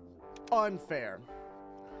just unfair.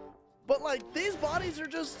 But like, these bodies are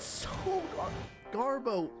just so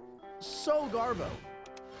garbo. So garbo.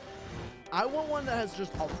 I want one that has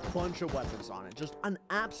just a bunch of weapons on it. Just an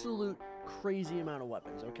absolute crazy amount of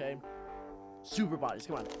weapons, okay? Super bodies,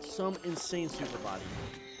 come on. Some insane super body.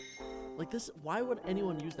 Like this, why would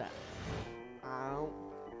anyone use that? Ow.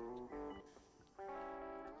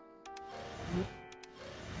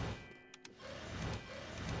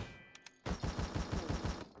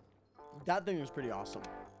 That thing is pretty awesome.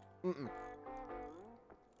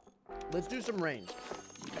 Let's do some range.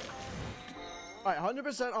 All right,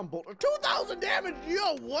 100% on Boulder. 2,000 damage.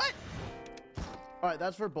 Yo, what? All right,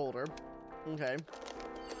 that's for Boulder. Okay.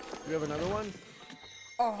 We have another one.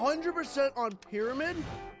 100% on Pyramid.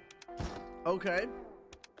 Okay.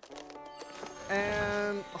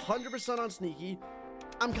 And 100% on Sneaky.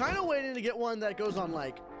 I'm kind of waiting to get one that goes on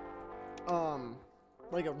like a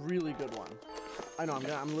really good one. I know,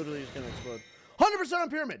 I'm literally just gonna explode. 100% on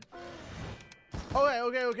Pyramid. Okay.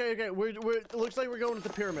 It looks like we're going with the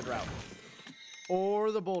Pyramid route.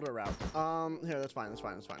 Or the Boulder route. Here, that's fine.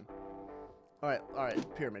 All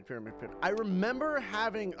right, Pyramid. I remember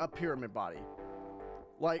having a Pyramid body.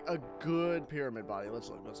 Like a good Pyramid body. Let's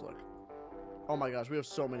look. Oh my gosh, we have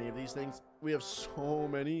so many of these things. We have so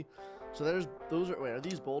many. So wait, are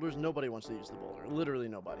these boulders? Nobody wants to use the boulder. Literally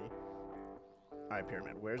nobody. All right,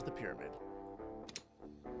 Pyramid. Where's the Pyramid?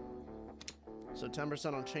 So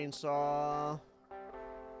 10% on Chainsaw.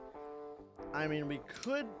 I mean, we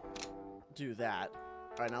could do that.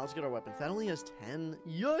 All right, now let's get our weapons. That only has 10.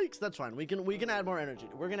 Yikes! That's fine. We can add more energy.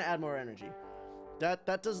 We're gonna add more energy. That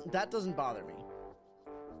doesn't bother me.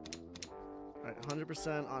 All right,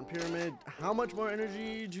 100% on Pyramid. How much more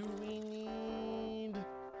energy do we need?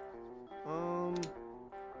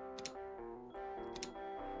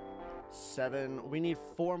 7. We need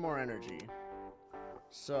 4 more energy.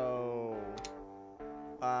 So,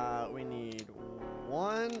 we need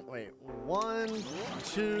 1,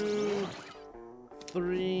 2,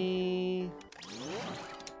 3,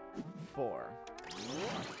 4.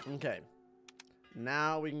 Okay.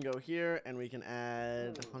 Now we can go here and we can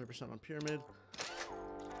add 100% on Pyramid.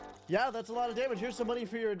 Yeah, that's a lot of damage. Here's some money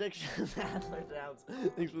for your addiction. Adler Downs.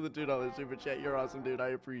 Thanks for the $2 super chat. You're awesome, dude. I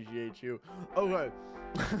appreciate you. Okay.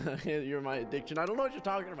 You're my addiction. I don't know what you're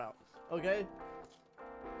talking about. Okay?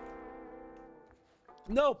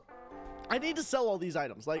 No. I need to sell all these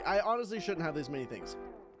items. Like, I honestly shouldn't have this many things.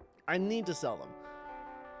 I need to sell them.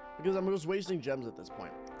 Because I'm just wasting gems at this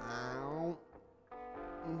point. Ow.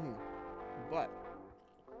 But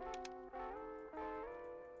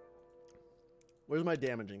where's my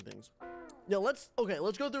damaging things? Yeah, let's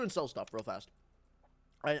go through and sell stuff real fast.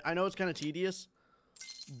 I know it's kind of tedious,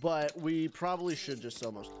 but we probably should just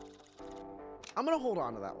sell most. I'm gonna hold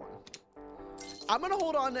on to that one. I'm gonna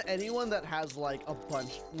hold on to anyone that has like a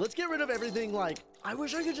bunch. Let's get rid of everything. Like, I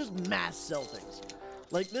wish I could just mass sell things.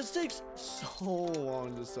 Like, this takes so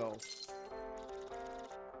long to sell.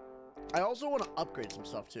 I also want to upgrade some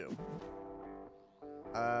stuff too.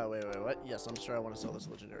 Wait, what? Yes, I'm sure I want to sell this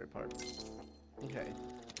legendary part. Okay.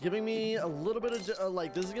 Giving me a little bit of,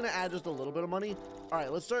 like, this is going to add just a little bit of money. All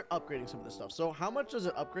right, let's start upgrading some of this stuff. So how much does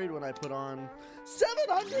it upgrade when I put on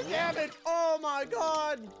 700 damage? Oh my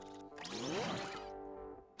God.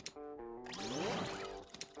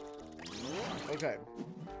 Okay.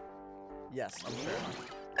 Yes, I'm sure.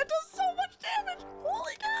 It does so much damage!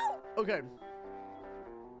 Holy cow! Okay.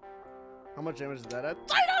 How much damage is that at?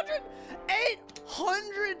 900!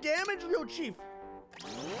 800 damage? Yo, Chief.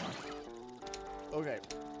 Okay.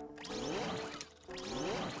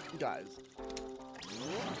 Guys.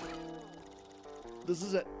 This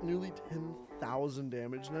is at nearly 10,000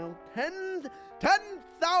 damage now.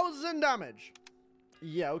 10,000 damage!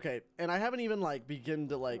 Yeah, okay. And I haven't even, like, begun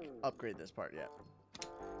to, like, upgrade this part yet.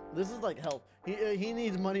 This is, like, health. He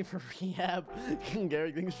needs money for rehab.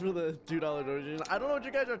 Gary, thanks for the $2 donation. I don't know what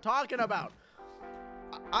you guys are talking about.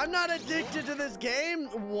 I'm not addicted to this game.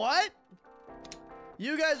 What?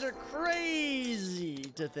 You guys are crazy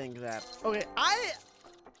to think that. Okay, I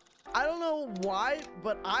don't know why,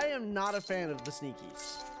 but I am not a fan of the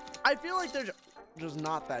sneakies. I feel like they're just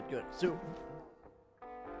not that good. So,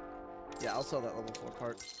 yeah, I'll sell that level 4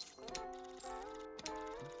 part.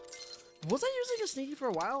 Was I using a sneaky for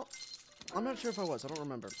a while? I'm not sure if I was. I don't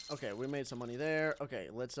remember. Okay, we made some money there. Okay,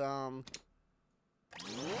 let's,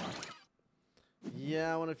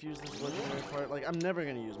 yeah, I want to fuse this legendary part. Like, I'm never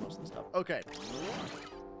going to use most of the stuff. Okay.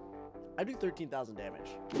 I do 13,000 damage.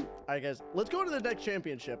 All right, guys. Let's go to the next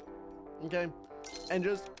championship. Okay? And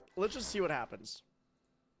let's just see what happens.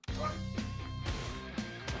 It's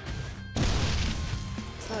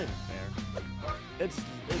not even fair. It's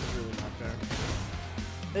really not fair.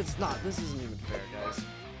 It's not. This isn't even fair, guys.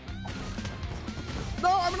 No,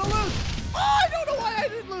 I'm going to lose. Oh, I don't know why I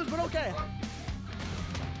didn't lose, but okay.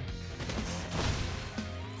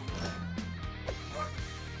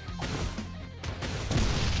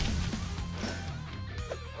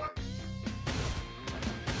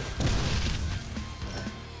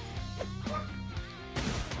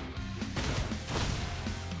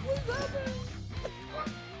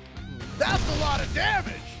 That's a lot of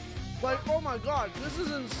damage! Like, oh my god, this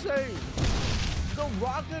is insane. The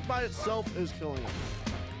rocket by itself is killing him.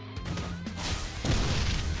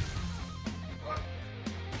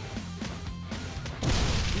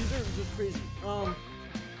 These are just crazy.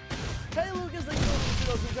 Hey Lucas, thank you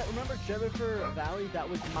for those. Remember Jennifer Valley? That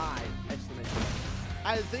was my exclamation mark.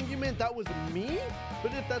 I think you meant that was me,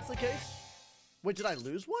 but if that's the case, wait, did I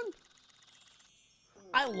lose one?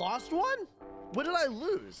 I lost one? What did I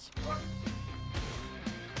lose?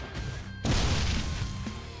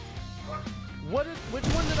 Which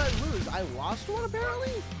one did I lose? I lost one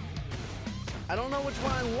apparently? I don't know which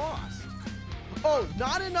one I lost. Oh,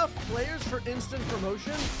 not enough players for instant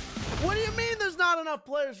promotion? What do you mean there's not enough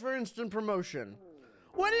players for instant promotion?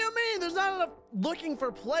 What do you mean there's not enough looking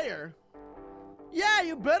for player? Yeah,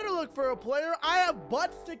 you better look for a player. I have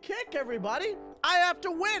butts to kick, everybody. I have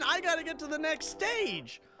to win. I gotta get to the next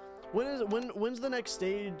stage. When's the next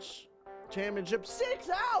stage championship? 6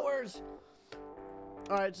 hours.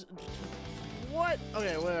 All right. What?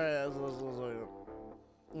 Okay, wait.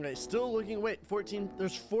 Okay, still looking. Wait, 14.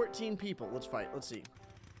 There's 14 people. Let's fight. Let's see.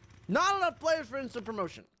 Not enough players for instant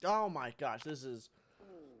promotion. Oh my gosh, this is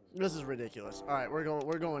ridiculous. All right, we're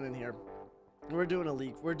going in here. We're doing a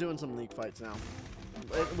league. We're doing some league fights now.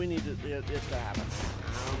 We need to. It's gonna happen.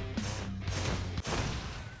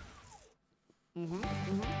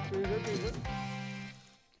 Pretty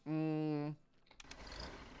good.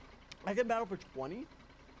 I can battle for 20.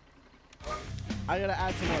 I gotta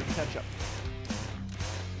add some more ketchup.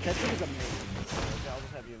 Ketchup is amazing. Okay, I'll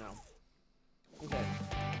just have you know. Okay.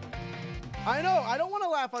 I know. I don't want to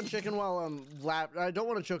laugh on chicken while I don't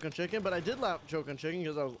want to choke on chicken, but I did choke on chicken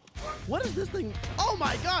because I was. What is this thing? Oh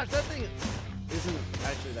my gosh, that thing isn't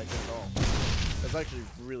actually that good at all. That's actually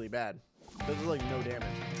really bad. This is like no damage.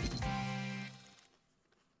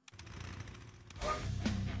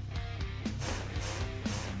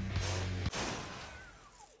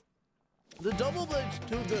 The double blade's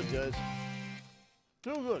too good, guys.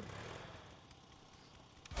 Too good.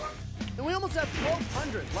 And we almost have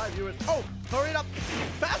 1,200 live viewers. Oh, hurry it up.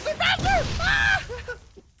 Faster, faster! Ah!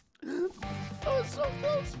 That was so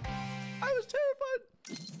close. I was terrified.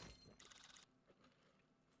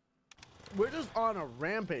 We're just on a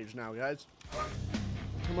rampage now, guys.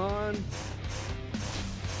 Come on.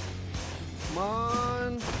 Come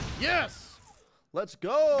on. Yes! Let's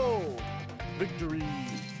go! Victory.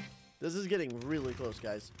 This is getting really close,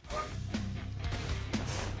 guys.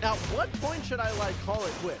 Now, what point should I, like, call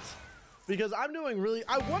it quits? Because I'm doing really...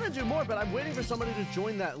 I want to do more, but I'm waiting for somebody to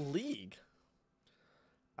join that league.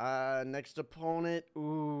 Next opponent.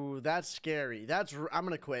 Ooh, that's scary. I'm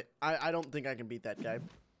going to quit. I don't think I can beat that guy.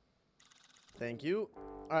 Thank you.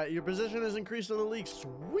 All right, your position is increased in the league.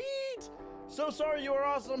 Sweet! So sorry, you are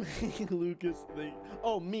awesome. Lucas,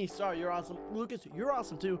 oh, me, sorry, you're awesome. Lucas, you're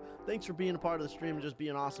awesome too. Thanks for being a part of the stream and just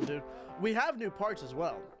being awesome, dude. We have new parts as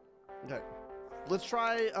well. Okay, let's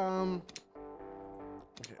try, okay,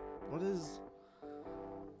 what is,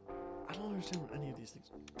 I don't understand what any of these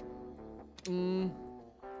things.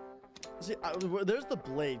 See, there's the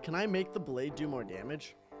blade. Can I make the blade do more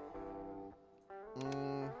damage?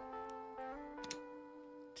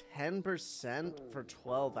 10% for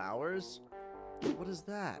 12 hours? What is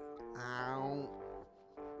that? Ow.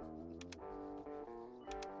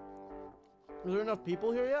 Is there enough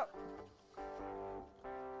people here yet?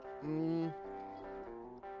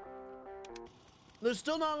 There's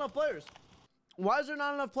still not enough players. Why is there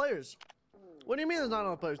not enough players? What do you mean there's not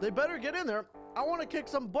enough players? They better get in there. I want to kick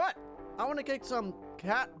some butt. I want to kick some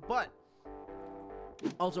cat butt.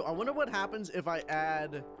 Also, I wonder what happens if I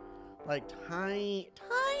add like tiny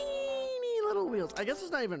little wheels. I guess it's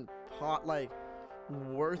not even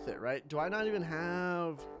worth it, right? Do I not even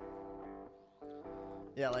have,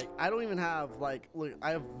 yeah, like I don't even have like, look,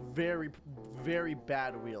 I have very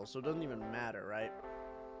bad wheels, so it doesn't even matter, right?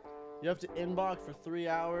 You have to inbox for 3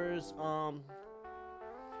 hours.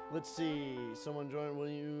 Let's see, someone join, will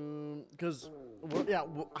you, because yeah,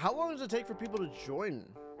 how long does it take for people to join?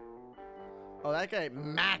 Oh, that guy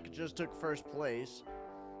Mac just took first place,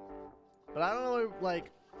 but I don't know,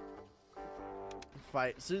 like,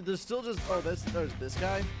 fight. So there's still just, oh, there's this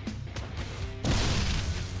guy.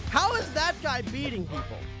 How is that guy beating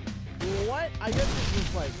people? What? I guess it's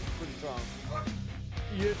just like pretty strong.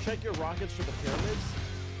 You check your rockets for the pyramids.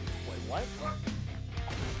 Wait, what?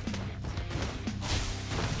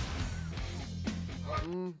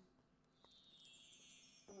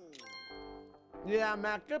 Yeah,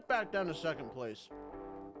 Mac, get back down to second place.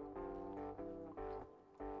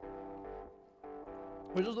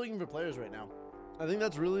 We're just looking for players right now. I think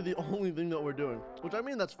that's really the only thing that we're doing, which I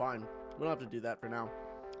mean, that's fine. We don't have to do that for now.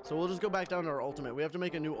 So we'll just go back down to our ultimate. We have to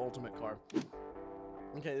make a new ultimate car.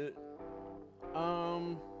 Okay.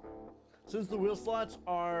 Since the wheel slots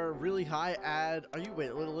are really high,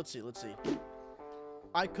 wait, let's see.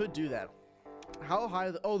 I could do that. How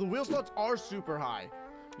high, oh, the wheel slots are super high.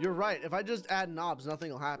 You're right. If I just add knobs,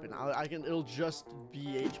 nothing will happen. It'll just be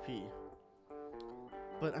HP.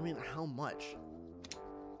 But I mean, how much?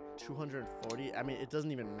 240? I mean, it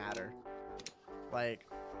doesn't even matter. Like,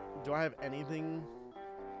 do I have anything?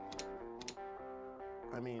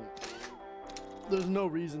 I mean, there's no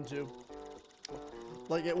reason to.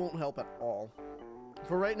 Like, it won't help at all.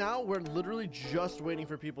 For right now, we're literally just waiting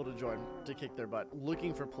for people to join, to kick their butt,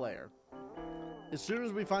 looking for player. As soon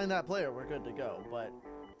as we find that player, we're good to go. But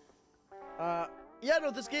yeah,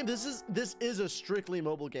 no, this is a strictly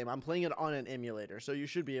mobile game. I'm playing it on an emulator, so you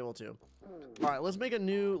should be able to. All right, let's make a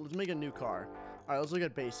new car. All right, let's look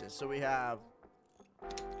at bases. So we have,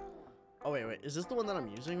 oh wait, is this the one that I'm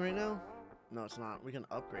using right now? No, it's not. We can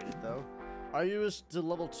upgrade it though. Are you to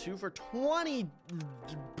level 2 for 20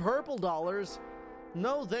 purple dollars?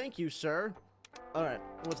 No, thank you, sir. All right,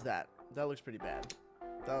 what's that? That looks pretty bad.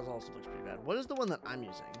 That also looks pretty bad. What is the one that I'm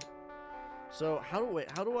using? So how do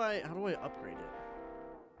I upgrade it?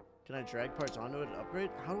 Can I drag parts onto it and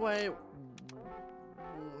upgrade? How do I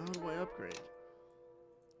upgrade?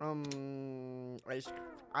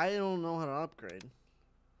 I don't know how to upgrade.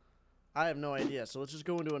 I have no idea. So let's just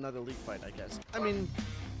go into another league fight, I guess. I mean,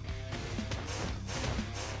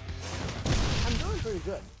 I'm doing pretty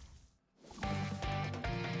good.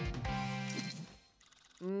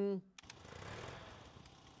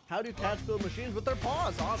 How do cats build machines? With their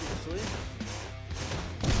paws, obviously.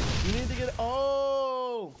 You need to get,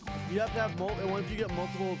 oh, you have to have multiple, if you get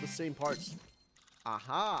multiple of the same parts.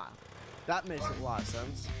 Aha, that makes a lot of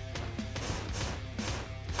sense.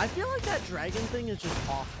 I feel like that dragon thing is just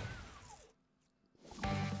awful.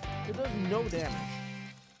 It does no damage.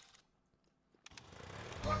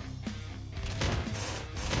 Oh,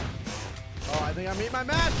 I think I meet my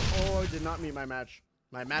match. Oh, I did not meet my match.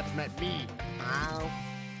 My match met me. Ow.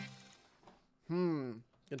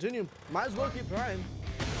 Continue. Might as well keep trying.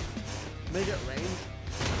 Make it range.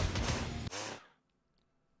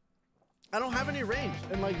 I don't have any range,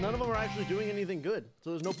 and like none of them are actually doing anything good,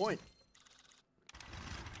 so there's no point.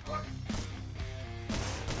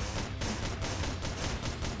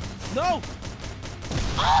 No!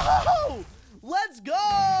 Oh! Let's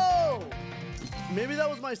go! Maybe that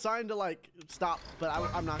was my sign to like stop, but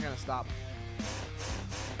I'm not gonna stop.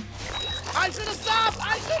 I should have stopped!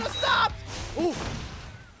 I should have stopped! Ooh!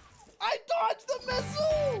 I dodged the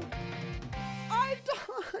missile! I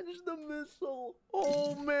dodged the missile!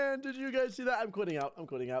 Oh man! man, did you guys see that? I'm quitting out. I'm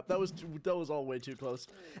quitting out. That was all way too close.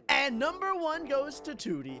 And number 1 goes to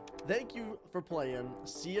Tewtiy. Thank you for playing.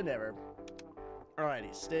 See you never.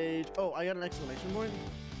 Alrighty, stage. Oh, I got an exclamation point.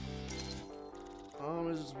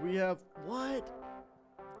 We have what?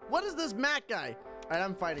 What is this Mac guy? Alright,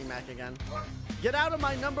 I'm fighting Mac again. Get out of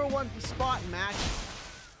my number 1 spot, Mac.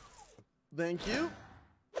 Thank you.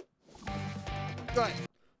 Alright.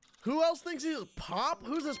 Who else thinks he's Pop?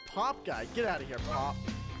 Who's this Pop guy? Get out of here, Pop.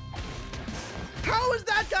 How is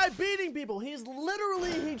that guy beating people? He's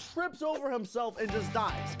literally, he trips over himself and just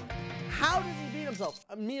dies. How does he beat himself?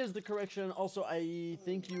 Me is the correction. Also, I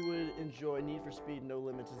think you would enjoy Need for Speed No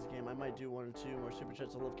Limits as a game. I might do 1 or 2 more super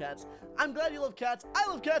chats. I love cats. I'm glad you love cats. I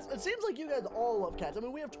love cats. It seems like you guys all love cats. I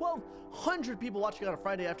mean, we have 1,200 people watching on a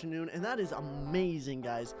Friday afternoon, and that is amazing,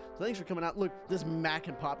 guys. So thanks for coming out. Look, this Mac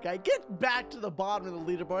and Pop guy. Get back to the bottom of the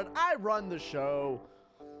leaderboard. I run the show.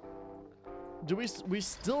 Do we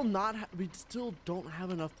still don't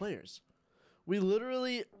have enough players. We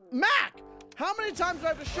literally, Mac! How many times do I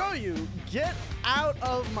have to show you? Get out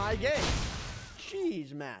of my game.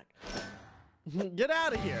 Jeez, Mac. Get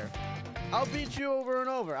out of here. I'll beat you over and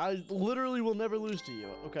over. I literally will never lose to you.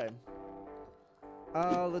 Okay.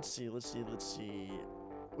 Let's see.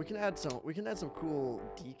 We can add some cool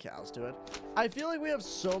decals to it. I feel like we have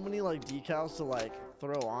so many like decals to like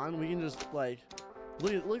throw on. We can just like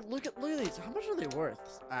look at these. How much are they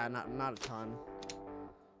worth? Not a ton.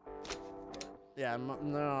 Yeah, they're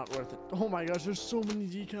not worth it. Oh my gosh, there's so many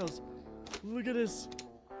decals. Look at this.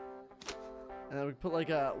 And then we put like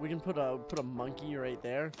we can put a monkey right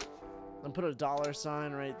there, and put a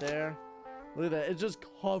 $sign right there. Look at that. It's just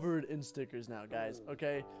covered in stickers now, guys.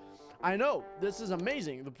 Okay. I know this is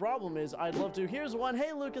amazing. The problem is, I'd love to. Here's one.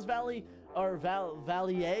 Hey, Lucas Valley or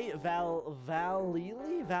Valier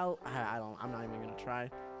Valili Val. I'm not even gonna try.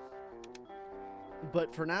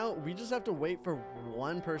 But for now, we just have to wait for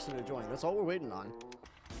 1 person to join. That's all we're waiting on.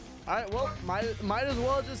 All right, well, might as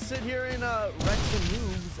well just sit here and wreck some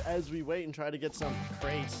moves as we wait and try to get some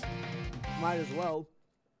crates. Might as well.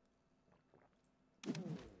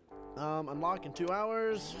 Unlock in 2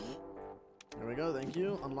 hours. There we go, thank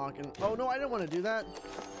you. Unlocking. Oh, no, I didn't want to do that.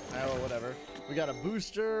 Oh, whatever. We got a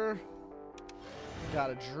booster.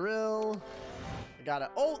 Got a drill. I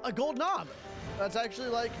got a gold knob. That's actually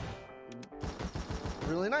like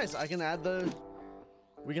really nice. We can add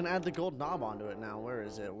the gold knob onto it now. Where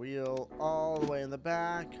is it? Wheel all the way in the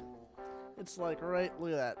back. It's like right,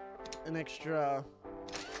 look at that. An extra.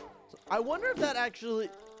 I wonder if that actually,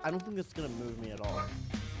 I don't think that's gonna move me at all.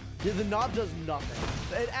 Yeah, the knob does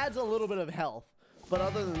nothing. It adds a little bit of health, but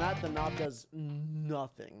other than that, the knob does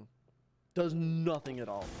nothing. Does nothing at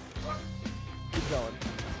all. Keep going.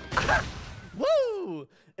 Woo!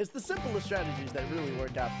 It's the simplest strategies that really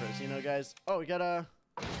work out for us, you know, guys. Oh, we gotta.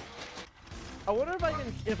 I wonder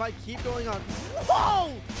if I keep going on.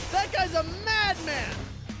 Whoa! That guy's a madman!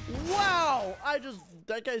 Wow!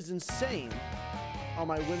 That guy's insane. Oh,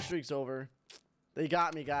 my win streak's over. They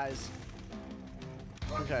got me, guys.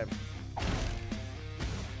 Okay.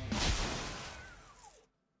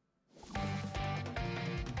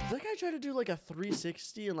 Does that guy try to do like a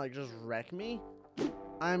 360 and like just wreck me?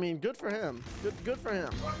 I mean, good for him. Good for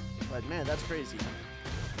him. But man, that's crazy.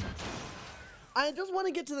 I just want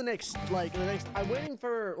to get to the next, I'm waiting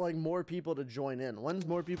for like more people to join in. Once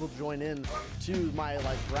more people join in to my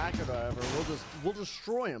like bracket or whatever, we'll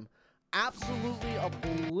destroy them. Absolutely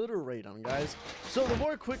obliterate them, guys. So the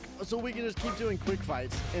more so we can just keep doing quick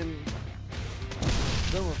fights and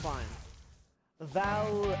then we're fine.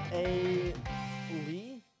 Valley.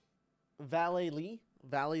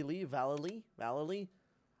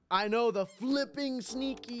 I know, the flipping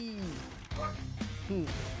sneaky.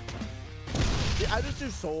 See, I just do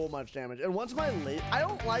so much damage, and once my I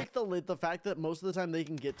don't like the fact that most of the time they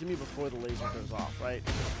can get to me before the laser goes off, right?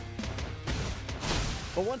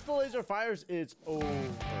 But once the laser fires, it's over.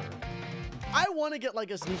 I want to get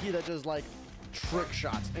like a sneaky that does like trick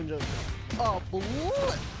shots and just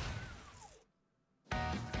bullet.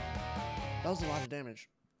 That was a lot of damage.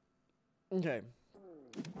 Okay.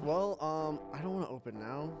 Well, I don't want to open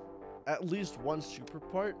now. At least 1 super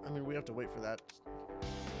part. I mean, we have to wait for that.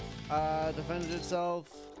 Defended itself.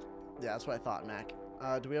 Yeah, that's what I thought, Mac.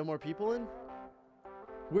 Do we have more people in?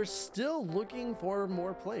 We're still looking for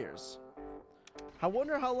more players. I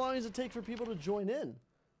wonder how long does it take for people to join in?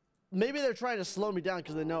 Maybe they're trying to slow me down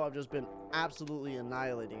because they know I've just been absolutely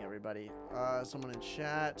annihilating everybody. Someone in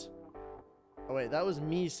chat. Oh wait, that was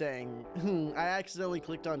me saying I accidentally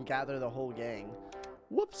clicked on gather the whole gang.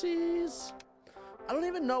 Whoopsies. I don't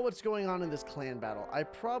even know what's going on in this clan battle. I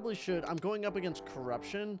probably should. I'm going up against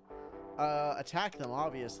corruption. Attack them,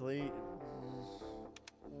 obviously.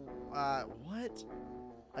 What?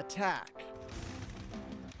 Attack.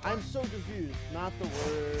 I'm so confused. Not the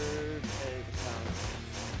word. Hey, the sound.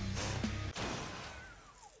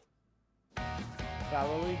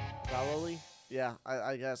 Valorly? Yeah,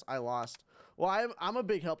 I guess I lost. Well, I'm a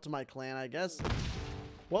big help to my clan, I guess.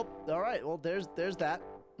 Well, all right. Well, there's that.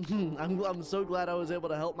 I'm so glad I was able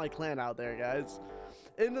to help my clan out there, guys.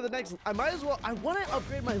 Into the next, I might as well. I want to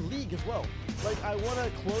upgrade my league as well. Like, I want to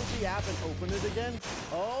close the app and open it again.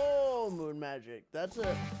 Oh, moon magic. That's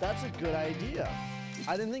a good idea.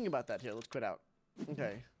 I didn't think about that. Here, let's quit out.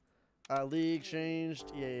 Okay. League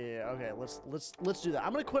changed. Yeah. Okay, let's do that.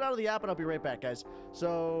 I'm gonna quit out of the app and I'll be right back, guys.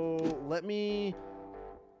 So let me.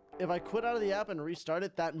 If I quit out of the app and restart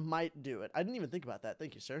it, that might do it. I didn't even think about that.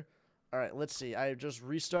 Thank you, sir. All right, let's see. I just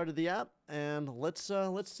restarted the app, and let's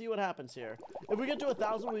see what happens here. If we get to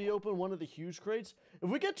 1,000, we open one of the huge crates. If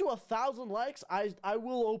we get to 1,000 likes, I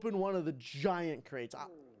will open one of the giant crates.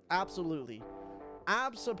 Absolutely,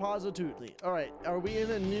 abso-positively. All right, are we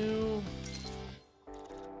in a new?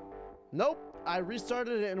 Nope. I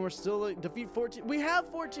restarted it, and we're still like, defeat 14. We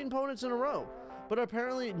have 14 opponents in a row, but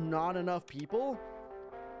apparently not enough people.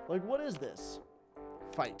 Like, what is this?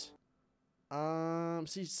 Fight.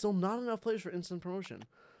 See, still not enough players for instant promotion.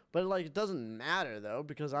 But, like, it doesn't matter, though,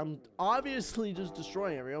 because I'm obviously just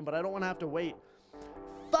destroying everyone, but I don't want to have to wait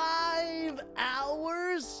 5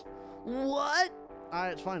 hours? What?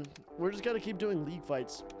 Alright, it's fine. We're just gonna keep doing league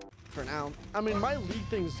fights for now. I mean, my league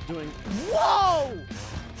thing's doing... Whoa!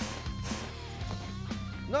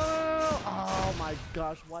 No. Oh, my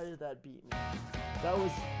gosh. Why did that beat me? That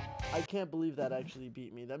was... I can't believe that actually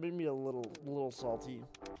beat me. That made me a little salty.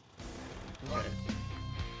 Okay.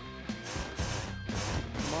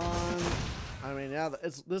 Come on. I mean, yeah,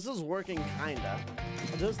 this is working kinda.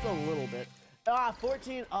 Just a little bit.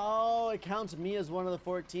 14. Oh, it counts me as one of the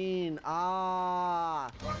 14. Okay, I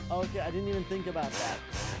didn't even think about that.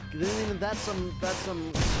 That's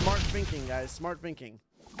some smart thinking, guys. Smart thinking.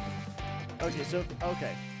 Okay, so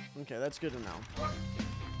okay, that's good to know.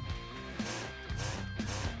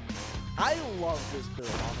 I love this build,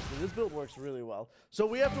 honestly. This build works really well. So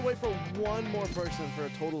we have to wait for one more person for a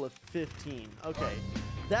total of 15. Okay,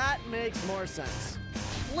 that makes more sense.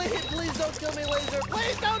 Please don't kill me, laser.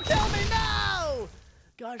 Please don't kill me, no!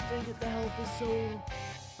 Gosh dang it, the health is so...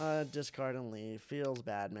 discard and leave. Feels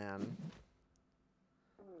bad, man.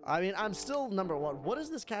 I mean, I'm still number 1. What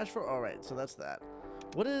is this cash for? All right, so that's that.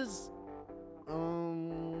 What is...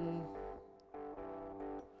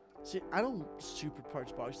 See, I don't super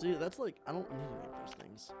parts box. See, that's like, I don't need to make those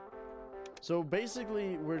things. So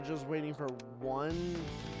basically, we're just waiting for one.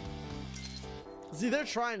 See, they're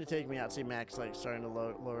trying to take me out. See, Max like starting to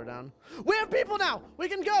lower down. We have people now. We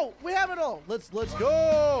can go. We have it all. Let's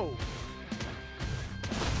go.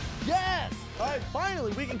 Yes. All right,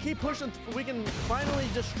 finally, we can keep pushing. We can finally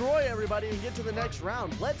destroy everybody and get to the next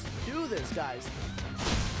round. Let's do this, guys.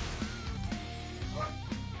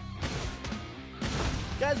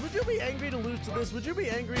 Guys, would you be angry to lose to this? Would you be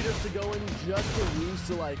angry just to go in just to lose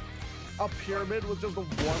to, like, a pyramid with just the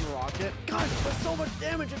one rocket? God, that's so much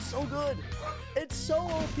damage. It's so good. It's so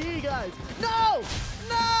OP, guys. No!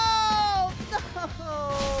 No!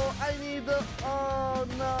 No! I need the... Oh,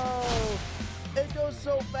 no. It goes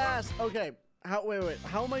so fast. Okay. Wait.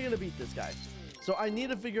 How am I going to beat this guy? So I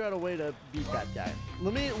need to figure out a way to beat that guy.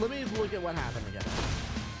 Let me look at what happened again.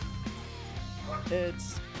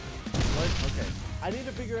 It's... What? Okay. I need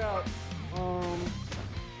to figure out, so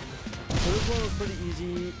this one was pretty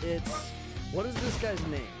easy. It's, what is this guy's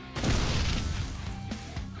name?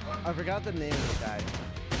 I forgot the name of the guy.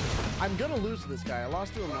 I'm gonna lose to this guy. I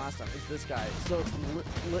lost to him last time. It's this guy. So it's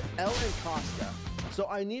El and Costa. So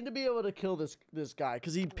I need to be able to kill this guy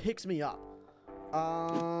because he picks me up.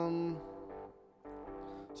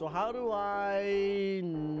 So how do I...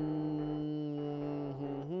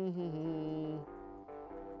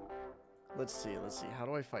 Let's see. How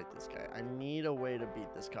do I fight this guy? I need a way to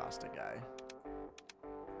beat this Costa guy.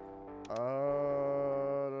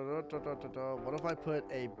 What if I put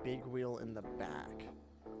a big wheel in the back?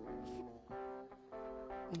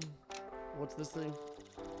 What's this thing?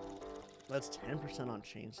 That's 10% on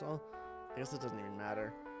chainsaw? I guess it doesn't even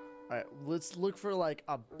matter. Alright, let's look for like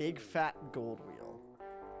a big fat gold wheel.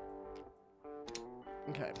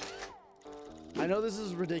 Okay. I know this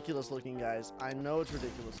is ridiculous looking, guys. I know it's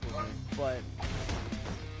ridiculous looking, but...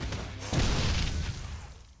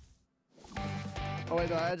 Oh, wait,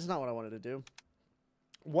 no, that's not what I wanted to do.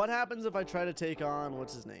 What happens if I try to take on...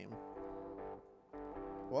 What's his name?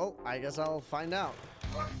 Well, I guess I'll find out.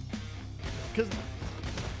 Because...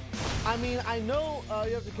 I mean, I know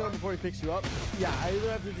you have to kill him before he picks you up. Yeah, I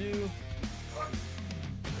either have to do...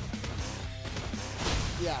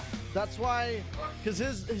 Yeah, that's why, because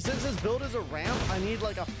since his build is a ramp, I need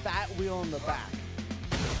like a fat wheel in the back.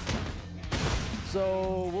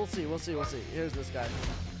 So we'll see. Here's this guy.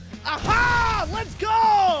 Aha! Let's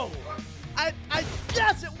go!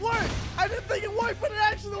 Yes, it worked! I didn't think it worked, but it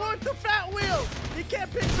actually worked. The fat wheel. He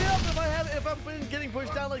can't pick me up if I'm getting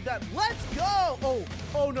pushed down like that. Let's go!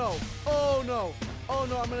 Oh no! Oh no! Oh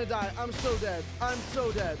no! I'm gonna die. I'm so dead.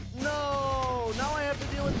 No! Now I have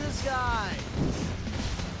to deal with this guy.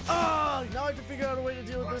 Oh, now I have to figure out a way to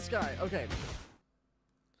deal with this guy. Okay.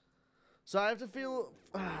 So I have to feel...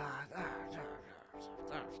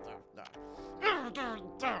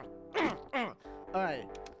 Alright.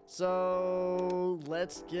 So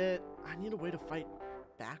let's get... I need a way to fight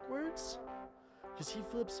backwards? Because he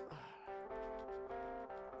flips...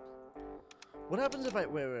 What happens if I...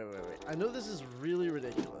 Wait. I know this is really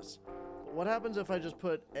ridiculous. But what happens if I just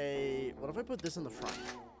put a... What if I put this in the front?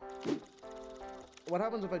 What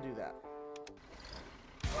happens if I do that?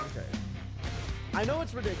 Okay. I know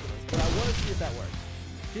it's ridiculous, but I want to see if that works.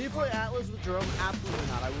 Can you play Atlas with Jerome? Absolutely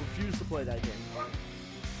not. I refuse to play that game.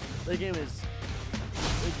 That game is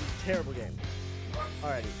a terrible game.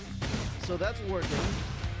 Alrighty. So that's working.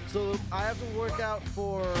 So I have to work out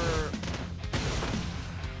for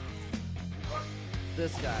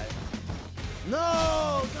this guy.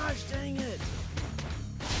 No! Gosh dang it!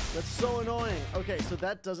 That's so annoying. Okay, so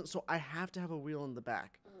that doesn't... So I have to have a wheel in the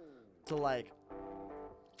back to, like...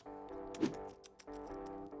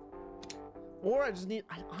 Or I just need...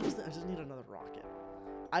 Honestly, I just need another rocket.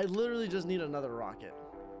 I literally just need another rocket.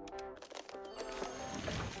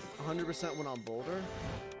 100% went on Boulder.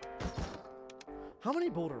 How many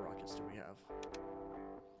Boulder rockets do we have?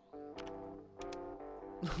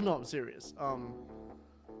 No, I'm serious.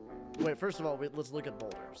 Wait, first of all, let's look at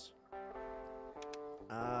boulders.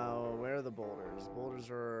 Where are the boulders? Boulders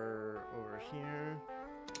are over here.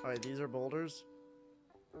 Alright, these are boulders.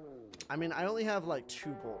 I mean, I only have like 2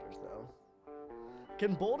 boulders though.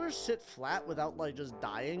 Can boulders sit flat without like just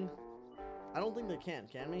dying? I don't think they can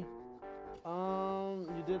we?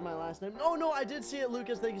 You did my last name. Oh no, I did see it,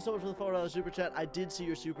 Lucas. Thank you so much for the $4 super chat. I did see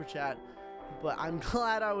your super chat, but I'm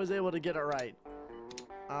glad I was able to get it right.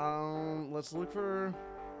 Let's look for...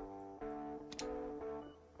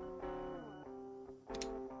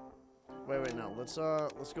 Wait, no. Let's go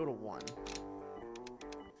to 1.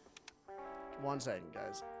 1 second,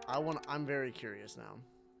 guys. I'm very curious now.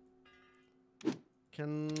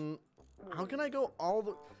 How can I go all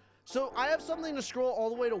the... So I have something to scroll all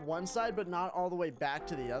the way to one side, but not all the way back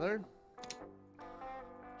to the other.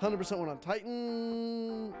 100% went on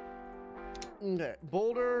Titan. Okay.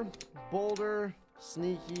 Boulder,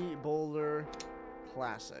 sneaky, boulder,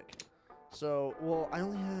 classic. So, well, I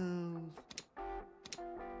only have...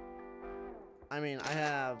 I mean, I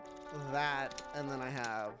have that, and then I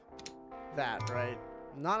have that, right?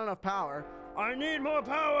 Not enough power. I need more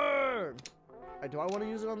power! Do I want to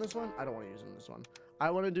use it on this one? I don't want to use it on this one. I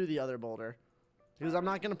want to do the other boulder. Because I'm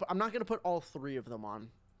not gonna put all 3 of them on.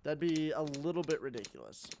 That'd be a little bit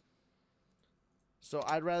ridiculous. So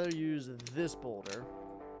I'd rather use this boulder.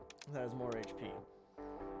 That has more HP.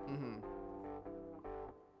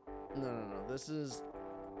 No. This is...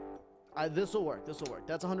 This'll work.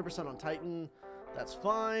 That's 100% on Titan. That's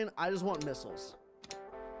fine. I just want missiles.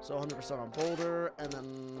 So 100% on Boulder, and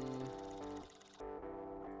then...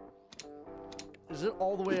 Is it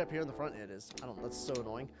all the way up here in the front? It is. That's so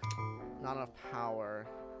annoying. Not enough power.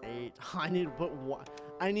 8. I need to put 1.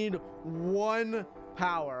 I need 1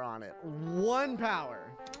 power on it. 1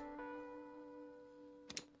 power.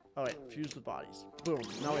 Oh wait, fused with bodies. Boom.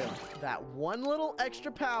 Now we have that 1 little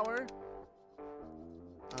extra power.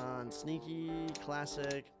 On sneaky,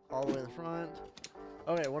 classic, all the way in the front.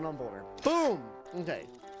 Okay, 1 on Boulder. Boom! Okay.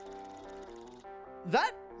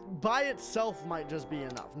 That by itself might just be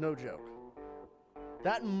enough. No joke.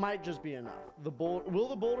 That might just be enough. Will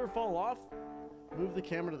the boulder fall off? Move the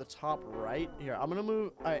camera to the top right. Here, I'm gonna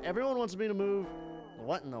move. All right, everyone wants me to move.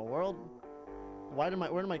 What in the world? Where did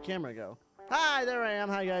my camera go? Hi, there I am.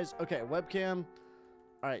 Hi guys. Okay, webcam.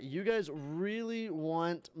 All right, you guys really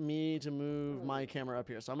want me to move my camera up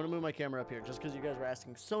here, so I'm gonna move my camera up here just because you guys were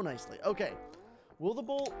asking so nicely. Okay, will the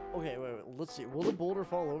boulder? Okay, wait. Let's see. Will the boulder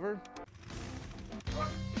fall over?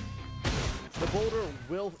 The boulder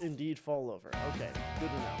will indeed fall over. Okay, good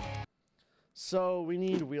to know. So we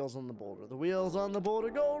need wheels on the boulder. The wheels on the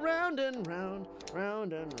boulder go round and round,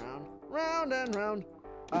 round and round, round and round.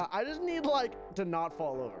 I just need like to not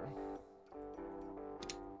fall over.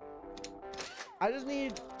 I just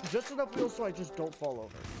need just enough wheels so I just don't fall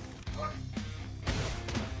over.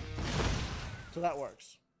 So that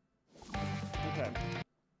works. Okay.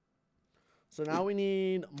 So now we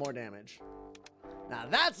need more damage. Now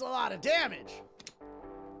that's a lot of damage.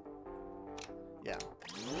 Yeah.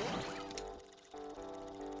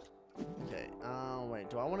 Okay. Wait.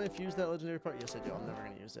 Do I want to infuse that legendary part? Yes, I do. I'm never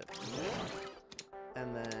going to use it.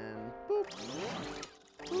 And then boop.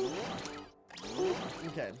 Boop. Boop.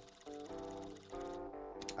 Okay.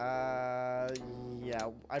 Yeah.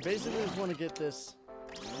 I basically just want to get this.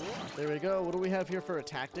 There we go. What do we have here for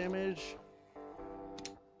attack damage?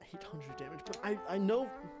 800 damage, but I know.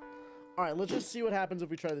 All right, let's just see what happens if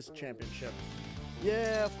we try this championship.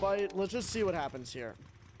 Yeah, fight. Let's just see what happens here.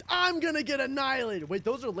 I'm gonna get annihilated. Wait,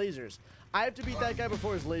 those are lasers. I have to beat that guy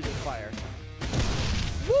before his lasers fire.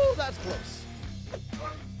 Woo, that's close.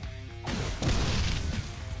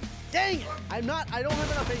 Dang it! I don't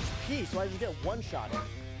have enough HP, so I just get one-shotted.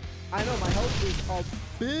 I know, my health is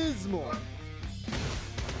abysmal.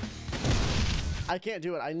 I can't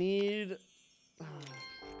do it. I need...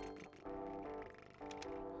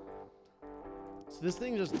 So this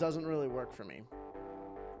thing just doesn't really work for me.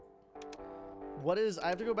 What is... I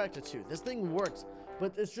have to go back to 2. This thing works,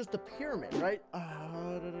 but it's just the pyramid, right?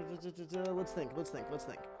 Let's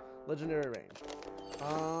think. Legendary range.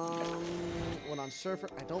 One on Surfer.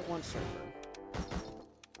 I don't want Surfer.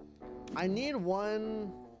 I need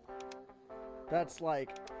one that's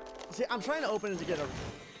like... See, I'm trying to open it to get a...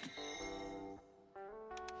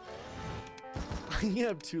 You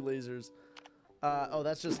have 2 lasers. Oh,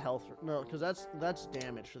 that's just health. No, because that's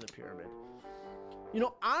damage for the pyramid. You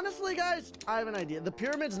know, honestly, guys, I have an idea. The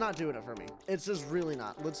pyramid's not doing it for me. It's just really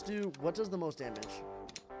not. Let's do... What does the most damage?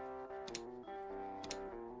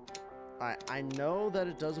 Alright, I know that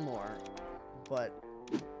it does more, but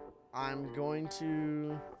I'm going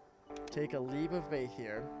to take a leap of faith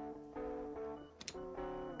here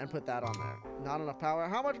and put that on there. Not enough power.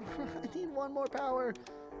 How much? I need 1 more power.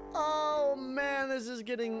 Oh, man, this is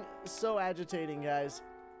getting so agitating, guys.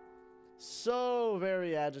 So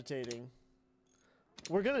very agitating.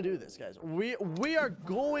 We're going to do this, guys. We are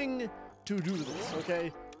going to do this,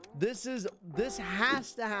 okay? This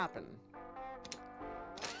has to happen.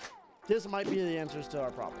 This might be the answers to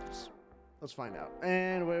our problems. Let's find out.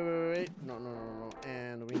 And wait. No.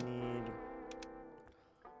 And we need...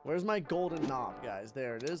 Where's my golden knob, guys?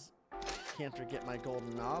 There it is. Can't forget my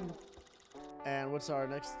golden knob. And what's our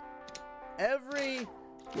next? Every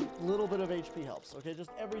little bit of HP helps, okay?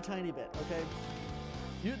 Just every tiny bit, okay?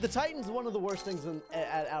 The Titan's one of the worst things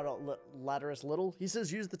at Lattice Little. He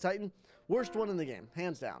says use the Titan. Worst one in the game,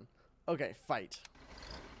 hands down. Okay, fight.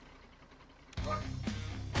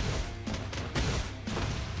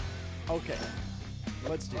 Okay,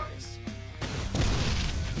 let's do this.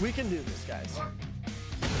 We can do this, guys.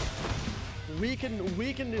 We can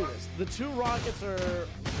do this. The 2 rockets are working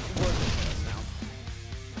for us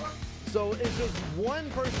now. So it's just one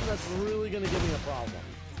person that's really gonna give me a problem.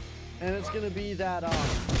 And it's gonna be that, I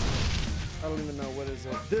don't even know, what is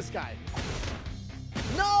it? This guy.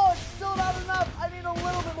 No, it's still not enough. I need a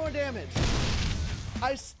little bit more damage.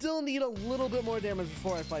 I still need a little bit more damage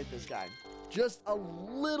before I fight this guy. Just a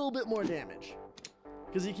little bit more damage.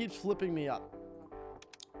 Because he keeps flipping me up.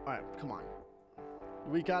 Alright, come on.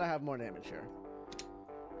 We gotta have more damage here.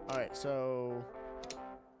 Alright, so...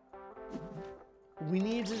 We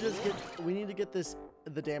need to get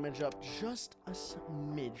the damage up just a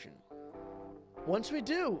smidgen. Once we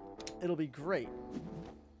do, it'll be great.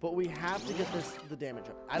 But we have to get the damage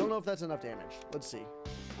up. I don't know if that's enough damage. Let's see.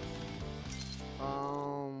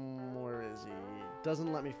 Where is he?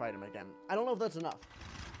 Doesn't let me fight him again. I don't know if that's enough.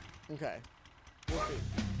 Okay. We'll see.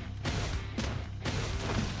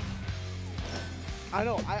 I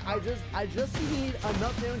know. I just need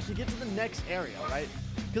enough damage to get to the next area, right?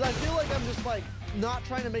 Because I feel like I'm just like not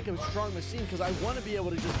trying to make a strong machine because I want to be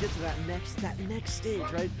able to just get to that next stage,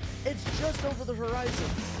 right? It's just over the horizon.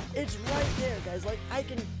 It's right there, guys. Like I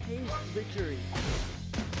can taste victory.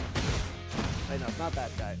 I know it's not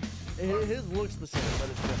that guy. His looks the same, but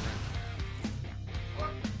it's different.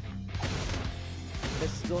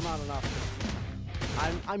 It's still not enough.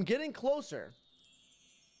 I'm getting closer,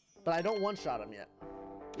 but I don't one-shot him yet.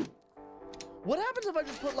 What happens if I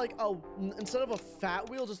just put like instead of a fat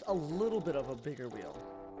wheel, just a little bit of a bigger wheel?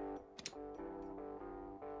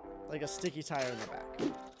 Like a sticky tire in the back.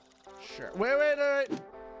 Sure. Wait.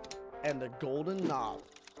 And the golden knob.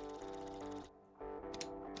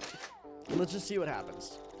 Let's just see what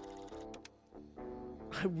happens.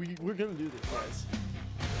 We're gonna do this, guys.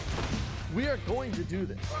 We are going to do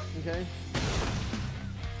this, okay?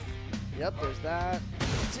 Yep, there's that.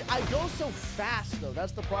 See, I go so fast, though.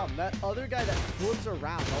 That's the problem. That other guy that flips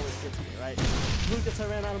around always gets me, right? Lucas, I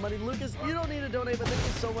ran out of money. Lucas, you don't need to donate, but thank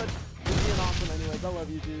you so much for being awesome anyways. I love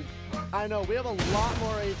you, dude. I know. We have a lot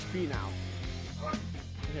more HP now.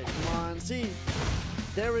 Okay, come on. See,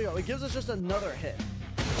 there we go. It gives us just another hit.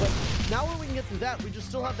 But now when we can get through that, we just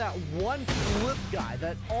still have that one flip guy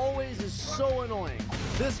that always is so annoying.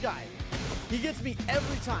 This guy, he gets me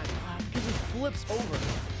every time because he flips over.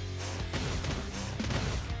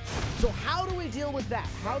 So how do we deal with that?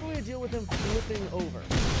 How do we deal with him flipping over?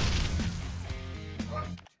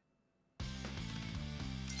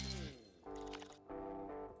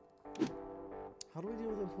 How do we deal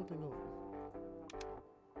with him flipping over?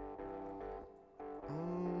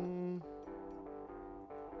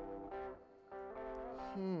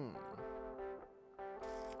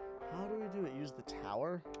 How do we do it? Use the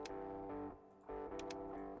tower?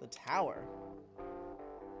 The tower?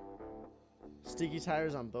 Sticky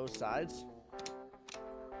tires on both sides?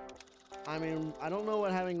 I mean, I don't know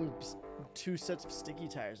what having 2 sets of sticky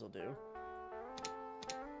tires will do.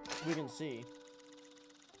 We can see.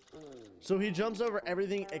 So he jumps over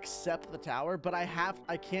everything except the tower, but I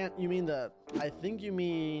can't, you mean the, I think you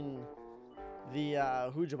mean the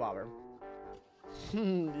Hoojabobber.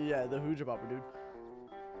 Yeah, the Hoojabobber, dude.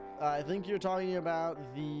 I think you're talking about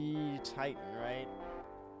the Titan, right?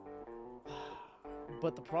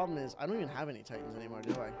 But the problem is, I don't even have any Titans anymore,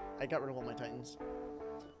 do I? I got rid of all my Titans.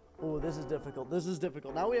 Oh, this is difficult. This is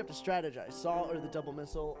difficult. Now we have to strategize. Saw or the double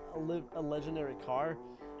missile, a legendary car.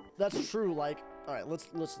 That's true. Like, all right, let's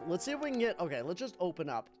see if we can get. Okay, let's just open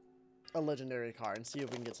up a legendary car and see if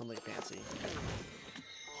we can get something fancy.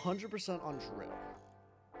 100% on drill.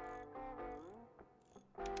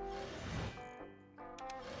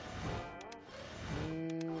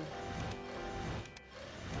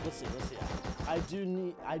 Let's see. I do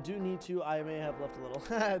need to. I may have left a little.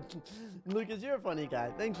 Lucas, you're a funny guy.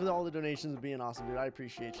 Thanks for all the donations and being awesome, dude. I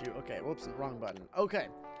appreciate you. Okay, whoops, wrong button. Okay.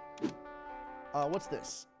 What's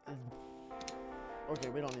this? Okay,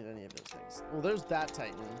 we don't need any of those things. Well, there's that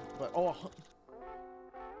Titan, but oh,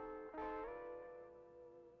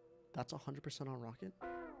 that's 100% on rocket. What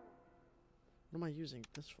am I using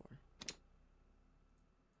this for?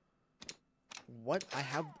 What? I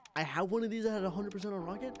have one of these that had 100% on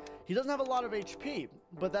rocket? He doesn't have a lot of HP,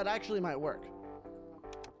 but that actually might work.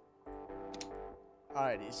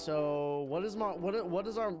 Alrighty, so what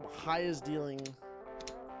is our highest dealing?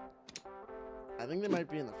 I think they might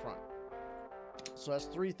be in the front. So that's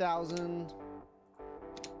 3,000.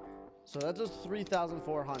 So that does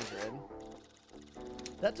 3,400.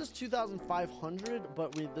 That does 2,500,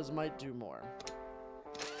 but this might do more.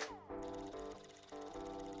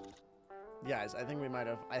 Guys, I think we might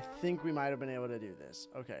have been able to do this.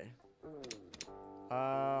 Okay.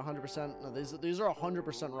 100%. No, these are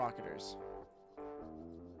 100% rocketers.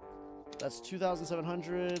 That's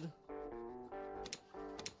 2,700.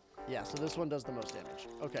 Yeah, so this one does the most damage.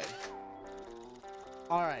 Okay.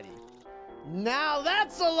 Alrighty. Now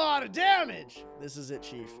that's a lot of damage! This is it,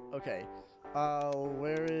 Chief. Okay.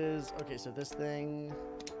 Where is... Okay, so this thing...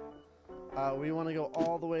 we want to go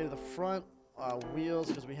all the way to the front. Wheels,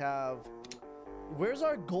 because we have... Where's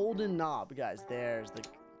our golden knob, guys? There's the...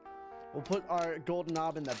 We'll put our golden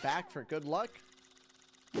knob in the back for good luck.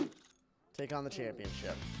 Take on the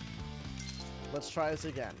championship. Let's try this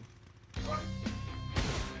again.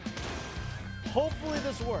 Hopefully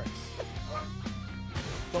this works.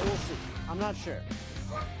 But we'll see. I'm not sure.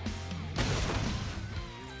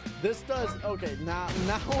 This does... Okay, now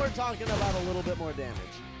we're talking about a little bit more damage.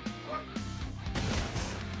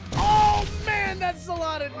 Oh, man, that's a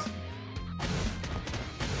lot of...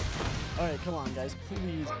 Alright, come on, guys,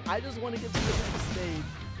 please. I just want to get to the next stage.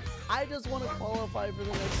 I just want to qualify for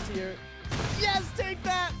the next tier. Yes, take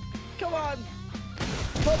that! Come on.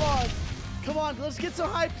 Come on. Come on, let's get some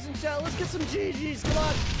hypes in chat. Let's get some GGs. Come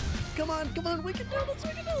on. Come on, come on. We can do this.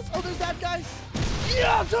 We can do this. Oh, there's that guy.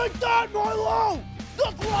 Yeah, take that, Milo!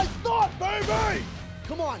 That's what I thought, baby!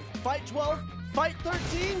 Come on. Fight 12. Fight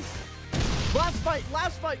 13. Last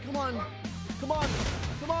fight. Come on. Come on.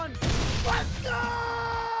 Come on. Let's go!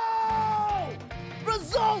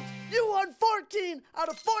 Result! You won 14 out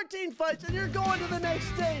of 14 fights, and you're going to the next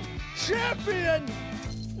stage. Champion!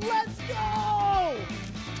 Let's go!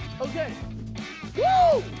 Okay.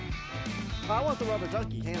 Woo! I want the rubber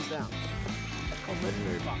ducky, hands down. A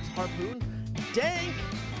legendary box. Harpoon. Dank!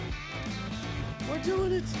 We're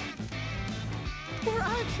doing it! We're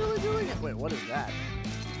actually doing it! Wait, what is that?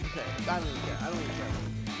 Okay, I don't even care. I don't even care.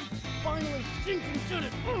 Finally, stinking did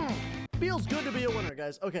it! Feels good to be a winner,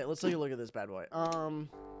 guys. Okay, let's take a look at this bad boy.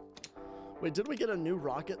 Wait, did we get a new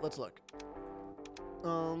rocket? Let's look.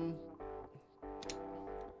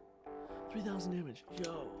 3,000 damage.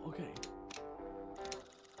 Yo, okay.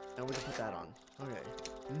 And we can put that on. Okay.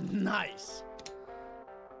 Nice.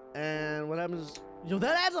 And what happens? Yo,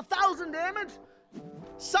 that adds 1,000 damage?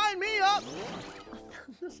 Sign me up!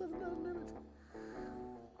 7,000 damage.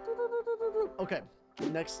 Okay,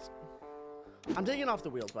 next. I'm taking off the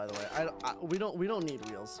wheels, by the way. We don't need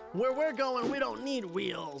wheels. Where we're going, we don't need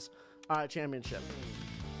wheels. All right, championship.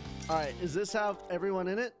 All right, does this have everyone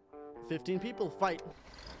in it? 15 people, fight.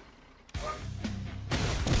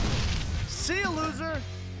 See ya, loser.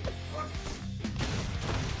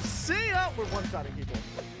 See ya. We're one-shotting people.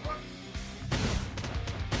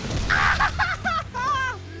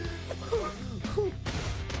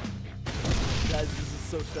 Guys, this is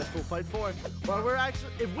so stressful. Fight for it. Well, we're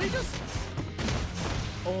actually, if we just,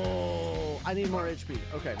 oh, I need more HP.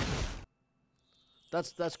 Okay.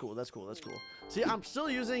 That's cool. That's cool. That's cool. See, I'm still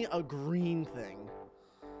using a green thing.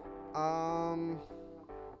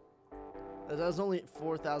 That does only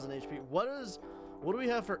 4,000 HP. What do we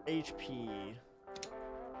have for HP?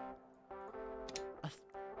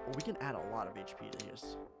 We can add a lot of HP to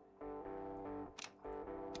this.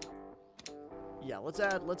 Yeah, let's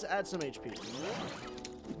add some HP.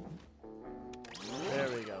 There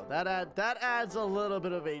we go. That adds a little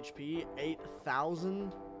bit of HP.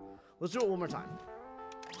 8,000. Let's do it one more time.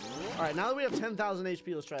 All right, now that we have 10,000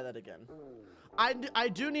 HP, let's try that again. I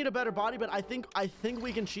do need a better body, but I think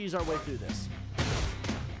we can cheese our way through this.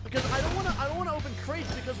 Because I don't want to open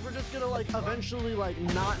crates because we're just gonna like eventually like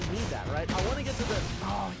not need that, right? I want to get to the,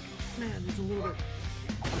 oh man, it's a little bit.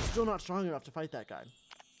 I'm still not strong enough to fight that guy.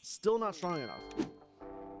 Still not strong enough.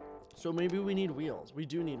 So maybe we need wheels. We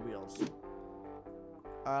do need wheels.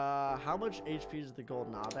 How much HP does the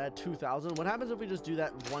gold knob add? 2,000. What happens if we just do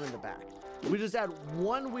that one in the back? We just add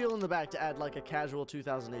one wheel in the back to add like a casual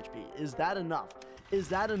 2,000 HP. Is that enough? Is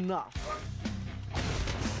that enough?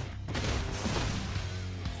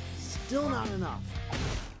 Still not enough.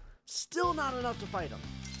 Still not enough to fight him.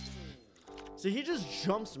 See, he just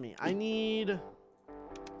jumps me. I need...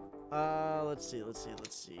 let's see.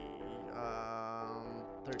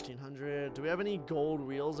 1,300. Do we have any gold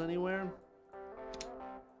wheels anywhere?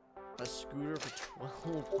 A scooter for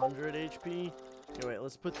 1,200 HP. Okay, wait,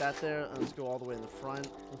 let's put that there and let's go all the way in the front.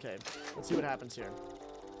 Okay, let's see what happens here.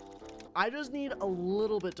 I just need a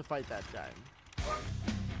little bit to fight that guy.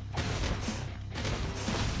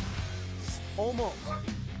 Almost.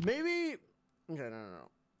 Maybe. Okay,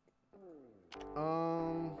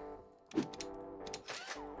 no.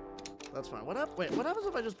 That's fine. Wait, what happens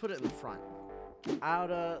if I just put it in the front?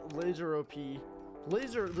 Laser OP.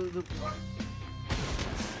 Laser.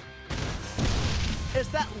 It's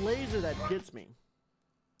that laser that gets me.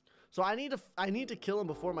 So I need to kill him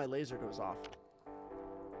before my laser goes off.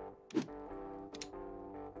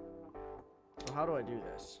 So how do I do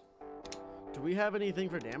this? Do we have anything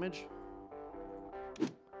for damage?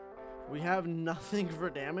 We have nothing for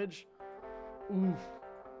damage. Oof.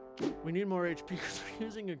 We need more HP because we're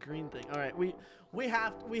using a green thing. All right, we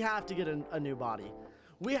have to get a new body.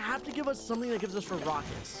 We have to give us something that gives us for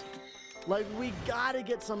rockets. Like we gotta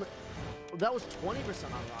get some. That was 20%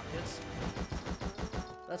 on rockets.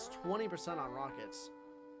 That's 20% on rockets.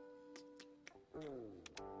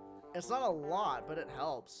 It's not a lot, but it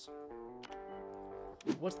helps.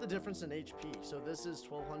 What's the difference in HP? So this is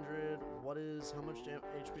 1,200. How much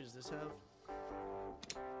HP does this have?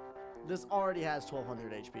 This already has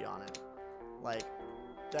 1,200 HP on it. Like,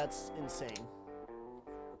 that's insane.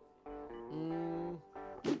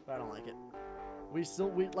 I don't like it.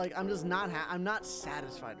 I'm not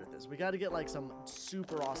satisfied with this. We got to get like some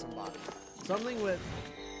super awesome body. Something with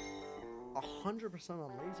 100%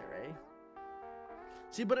 on laser, eh?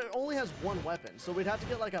 See, but it only has one weapon, so we'd have to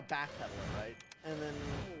get like a backpedaler, right? And then,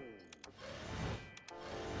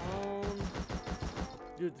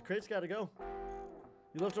 dude, the crate's got to go.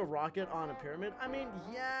 You left a rocket on a pyramid? I mean,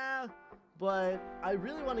 yeah, but I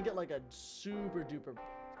really want to get like a super duper.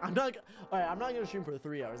 I'm not gonna shoot for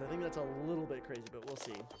 3 hours. I think that's a little bit crazy, but we'll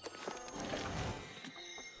see.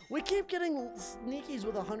 We keep getting sneakies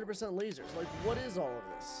with 100% lasers. Like, what is all of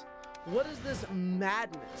this? What is this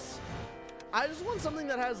madness? I just want something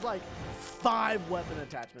that has like 5 weapon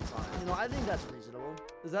attachments on it. You know, I think that's reasonable.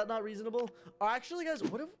 Is that not reasonable? Or actually, guys,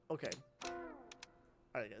 what if? Okay.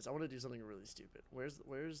 All right, guys, I want to do something really stupid. Wait,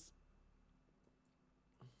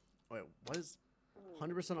 what is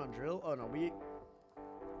 100% on drill? Oh no,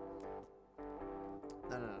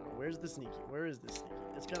 No. Where's the sneaky? Where is this sneaky?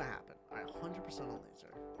 It's gonna happen. All right, 100% on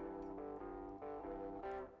laser.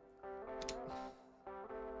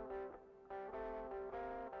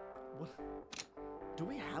 Do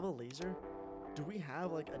we have a laser? Do we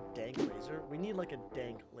have like a dank laser? We need like a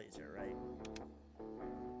dank laser, right?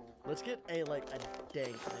 Let's get a dank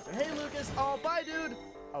laser. Hey Lucas, oh bye dude.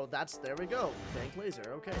 Oh, there we go. Dank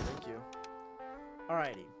laser. Okay, thank you.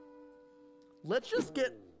 Alrighty. Let's just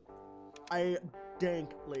get a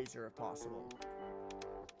dank laser if possible.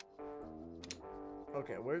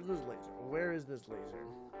 Okay, where's this laser? Where is this laser?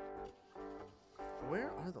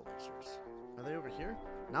 Where are the lasers? Are they over here?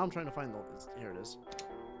 Now I'm trying to find here it is.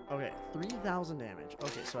 Okay, 3,000 damage.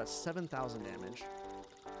 Okay, so that's 7,000 damage.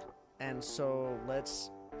 And so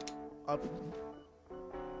let's up.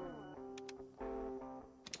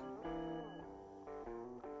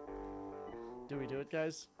 Do we do it,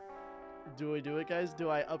 guys? Do we do it, guys? Do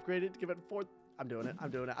I upgrade it to give it 4? I'm doing it.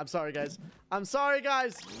 I'm doing it. I'm sorry, guys. I'm sorry,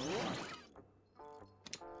 guys.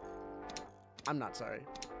 I'm not sorry.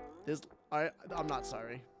 I'm not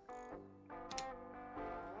sorry.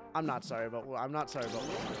 I'm not sorry about what I'm doing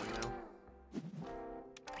now.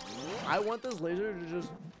 I want this laser to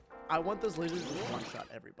just one-shot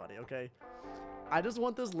everybody, okay? I just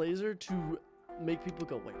want this laser to make people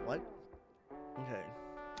go, wait, what? Okay.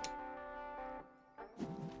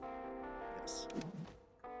 Yes.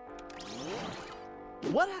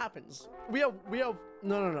 What happens? We have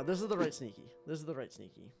no, this is the right sneaky. This is the right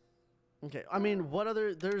sneaky. Okay, I mean, what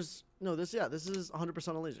other, this is 100%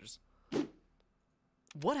 on lasers.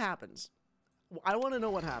 What happens? I want to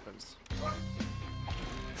know what happens.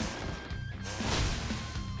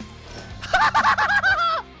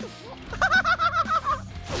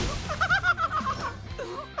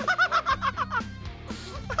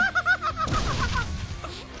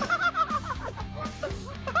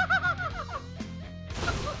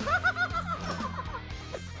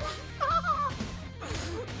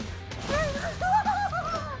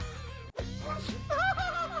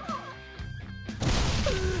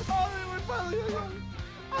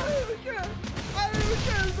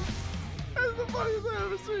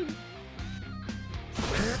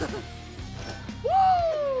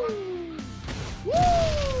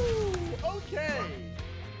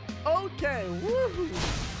 Okay, woohoo!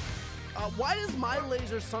 Why does my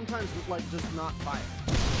laser sometimes just not fire?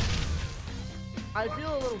 I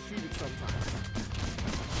feel a little cheated sometimes.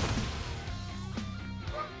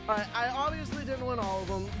 Alright, I obviously didn't win all of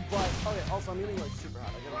them, but okay. Also, I'm getting super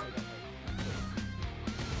hot. I gotta take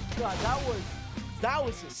that. God, that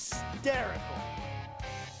was hysterical.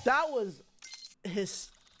 That was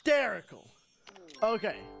hysterical.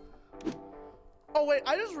 Okay. Oh wait,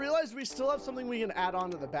 I just realized we still have something we can add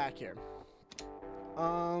on to the back here.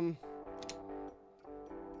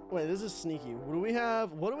 Wait, this is sneaky. What do we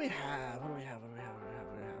have? What do we have?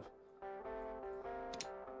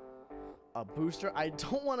 A booster. I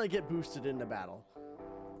don't want to get boosted into battle.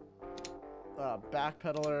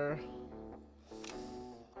 Backpedaler.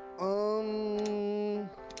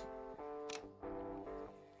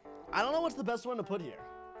 I don't know what's the best one to put here.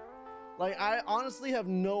 Like, I honestly have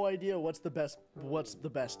no idea what's the best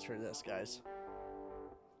for this, guys.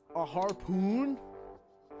 A harpoon?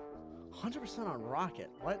 100% on rocket.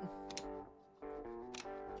 What?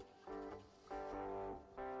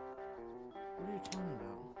 What are you talking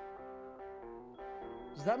about?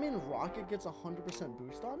 Does that mean rocket gets 100%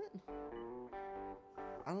 boost on it?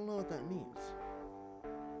 I don't know what that means.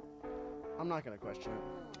 I'm not gonna question it.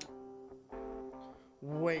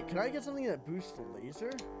 Wait, can I get something that boosts the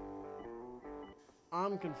laser?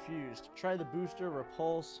 I'm confused. Try the booster,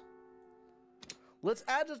 repulse. Let's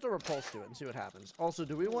add just a repulse to it and see what happens. Also,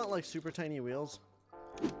 do we want like super tiny wheels?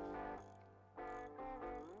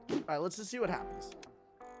 Alright, let's just see what happens.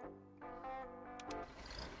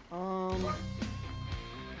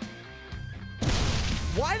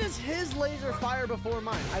 Why does his laser fire before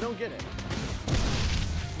mine? I don't get it.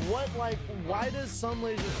 Why does some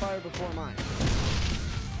lasers fire before mine?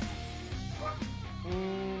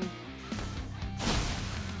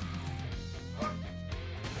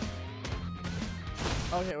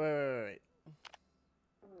 Okay, wait.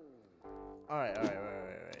 Alright,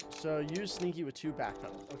 wait. So use sneaky with 2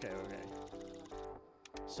 backpedals. Okay.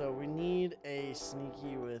 So we need a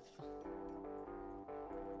sneaky with...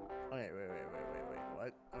 Okay, wait,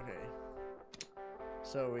 what? Okay.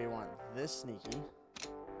 So we want this sneaky.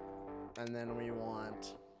 And then we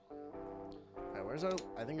want... Alright, where's our...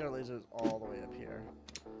 I think our laser is all the way up here.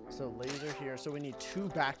 So laser here. So we need 2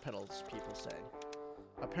 backpedals, people say.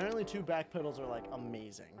 Apparently 2 backpedals are like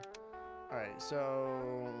amazing. Alright,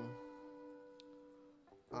 so...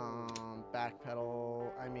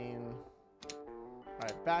 backpedal, I mean...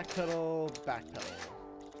 Alright, backpedal.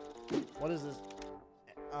 What is this?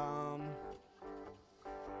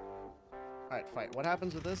 Alright, fight. What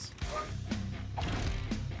happens with this?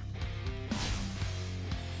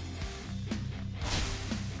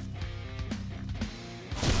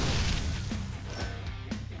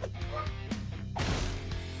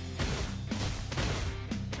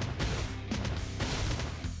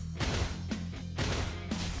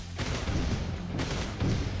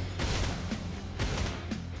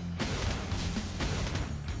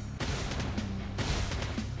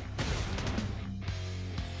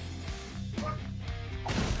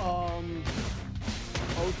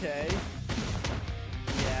 Okay.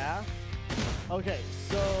 Yeah. Okay,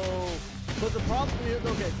 so but the problem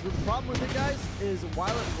with it, guys, is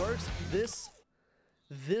while it works,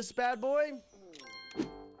 this bad boy,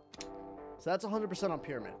 so that's 100% on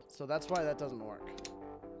pyramid. So that's why that doesn't work.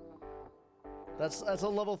 That's a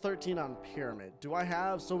level 13 on pyramid. Do I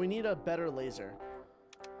have, so we need a better laser.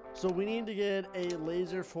 So we need to get a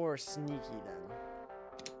laser for sneaky then.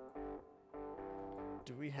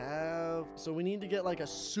 Do we have, so we need to get like a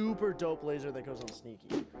super dope laser that goes on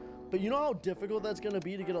sneaky. But you know how difficult that's gonna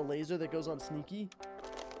be to get a laser that goes on sneaky?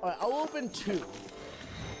 Alright, I'll open 2.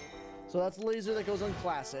 So that's a laser that goes on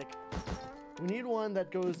classic. We need one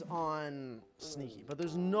that goes on sneaky, but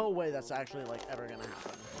there's no way that's actually like ever gonna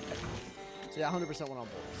happen. So yeah, 100% went on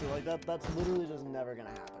both. So like that's literally just never gonna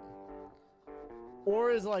happen. Or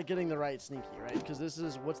is like getting the right sneaky, right? Because this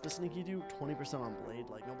is, what's the sneaky do? 20% on blade,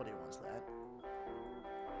 like nobody wants that.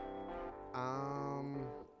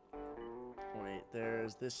 Wait,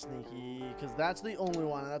 there's this sneaky, because that's the only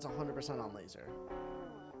one, and that's 100% on laser,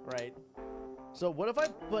 right? So what if I,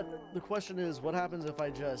 but the question is, what happens if I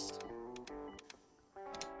just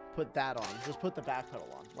put that on? Just put the back pedal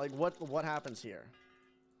on. Like, what happens here?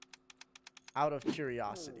 Out of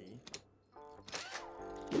curiosity.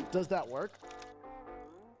 Does that work?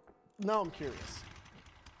 Now I'm curious.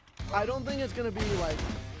 I don't think it's gonna be like,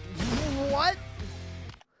 what?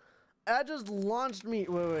 That just launched me.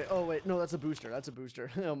 Wait. Oh, wait. No, that's a booster. That's a booster.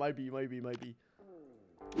 Oh, might be.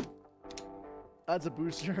 That's a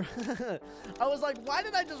booster. I was like, why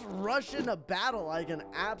did I just rush into battle like an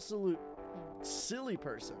absolute silly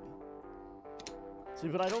person? See,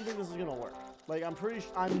 but I don't think this is gonna work. Like, I'm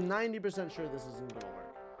 90% sure this isn't gonna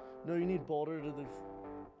work. No, you need Boulder to the...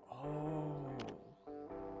 Oh.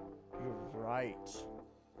 You're right.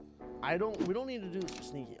 We don't need to do this for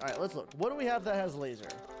sneaky. All right, let's look. What do we have that has laser?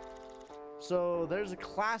 So there's a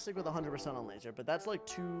classic with 100% on laser, but that's like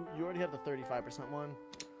 2. You already have the 35% one.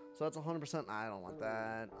 So that's 100%. I don't want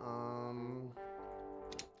that. All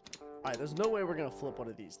right, there's no way we're going to flip one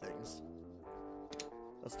of these things.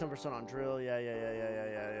 That's 10% on drill.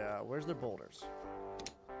 Yeah. Where's their boulders?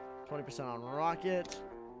 20% on rocket,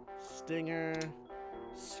 stinger,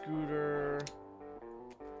 scooter.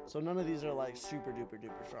 So none of these are like super duper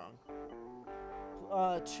duper strong.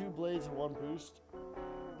 2 blades, 1 boost.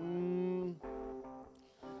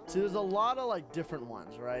 See, there's a lot of like different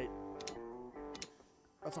ones, right?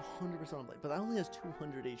 That's 100% on blade, but that only has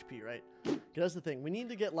 200 HP, right? That's the thing. We need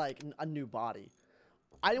to get like a new body.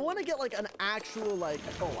 I want to get like an actual like.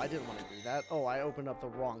 Oh, I didn't want to do that. Oh, I opened up the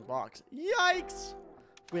wrong box. Yikes!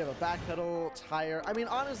 We have a back pedal, tire. I mean,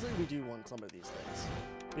 honestly, we do want some of these things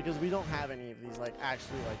because we don't have any of these like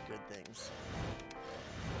actually like good things.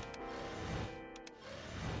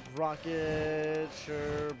 Rocket,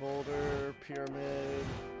 sure, boulder, pyramid,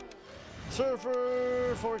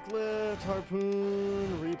 surfer, forklift,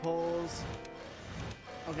 harpoon, repulse.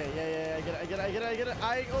 Okay, yeah, I get it.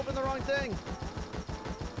 I opened the wrong thing.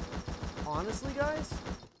 Honestly, guys,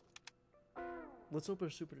 let's open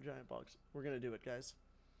a super giant box. We're gonna do it, guys.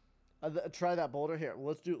 Try that boulder here.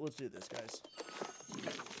 Let's do this, guys.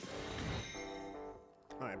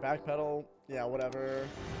 All right, back pedal. Yeah, whatever.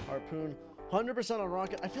 Harpoon. 100% on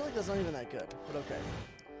rocket. I feel like that's not even that good, but okay.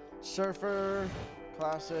 Surfer,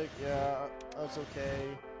 classic. Yeah, that's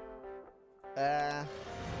okay.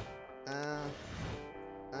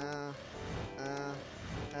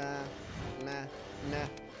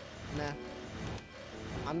 Nah.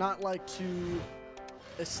 I'm not like too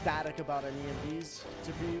ecstatic about any of these,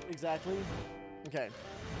 to be exactly. Okay.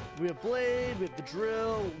 We have blade, we have the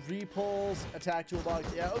drill, repulse, attack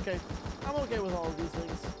toolbox. Yeah, okay. I'm okay with all of these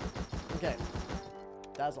things. Okay.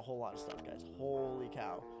 That's a whole lot of stuff, guys. Holy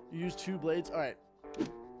cow. You use 2 blades? Alright.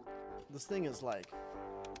 This thing is like...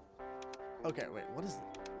 Okay, wait. What is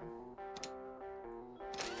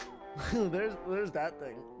it? there's that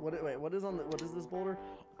thing. Wait, what is this boulder?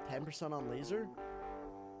 10% on laser?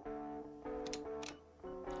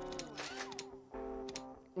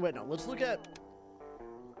 Wait, no. Let's look at...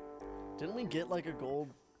 Didn't we get like a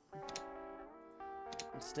gold...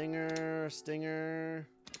 Stinger...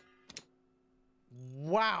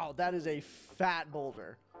 Wow, that is a fat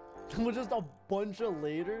boulder. With just a bunch of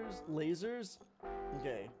lasers.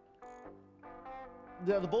 Okay.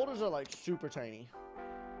 Yeah, the boulders are like super tiny.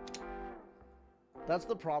 That's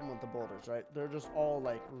the problem with the boulders, right? They're just all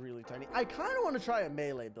like really tiny. I kind of want to try a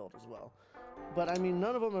melee build as well. But I mean,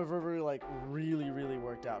 none of them have ever like really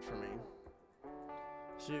worked out for me.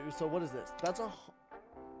 So what is this? That's 100%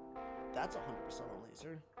 a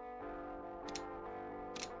laser.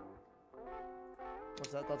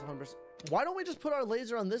 What's that? That's 100%. Why don't we just put our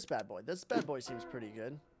laser on this bad boy? This bad boy seems pretty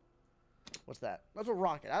good. What's that? That's a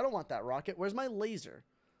rocket. I don't want that rocket. Where's my laser?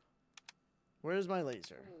 Where's my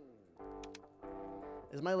laser?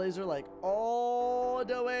 Is my laser like all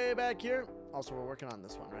the way back here? Also, we're working on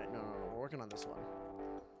this one, right? No, we're working on this one.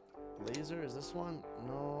 Laser, is this one?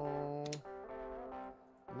 No.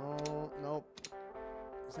 No, nope.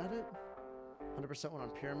 Is that it? 100% one on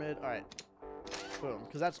pyramid. All right. Boom.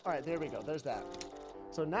 Because that's, all right, there we go. There's that.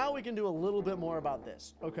 So now we can do a little bit more about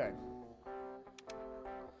this. Okay.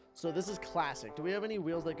 So this is classic. Do we have any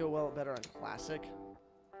wheels that go well better on classic?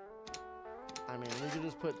 I mean, we could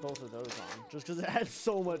just put both of those on, just because it has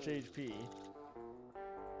so much HP.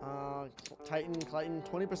 Titan,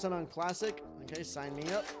 20% on classic. Okay, sign me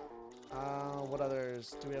up. What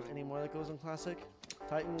others? Do we have any more that goes on classic?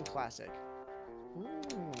 Titan, classic. Ooh.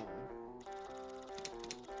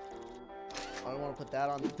 I want to put that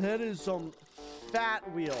on. That is some fat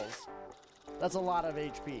wheels. That's a lot of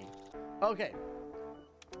HP. Okay.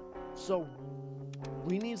 So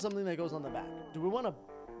we need something that goes on the back. Do we want to...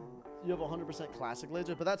 You have 100% classic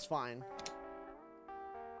laser, but that's fine.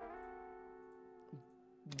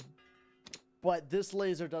 But this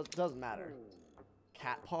laser doesn't matter.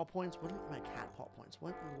 Cat paw points? What are my cat paw points? What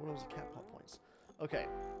in the world is a cat paw points? Okay.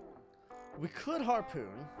 We could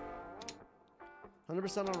harpoon.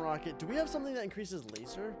 100% on rocket. Do we have something that increases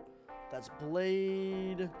laser? That's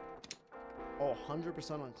blade. Oh,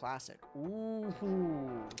 100% on classic. Ooh.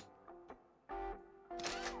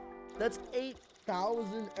 That's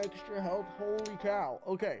 8,000 extra health. Holy cow.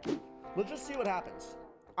 Okay. Let's just see what happens.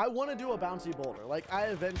 I want to do a bouncy boulder. Like, I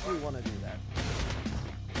eventually want to do that.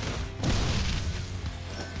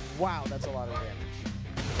 Wow, that's a lot of damage.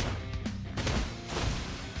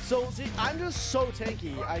 So, see, I'm just so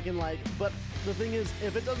tanky. I can, like, but the thing is,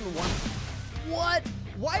 if it doesn't want... What?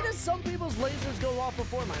 Why does some people's lasers go off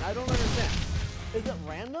before mine? I don't understand. Is it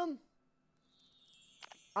random?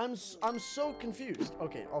 I'm so confused.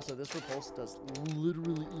 Okay, also, this repulse does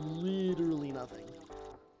literally nothing.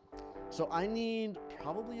 So I need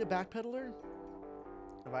probably a backpedaler,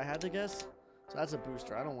 if I had to guess. So that's a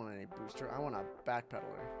booster. I don't want any booster. I want a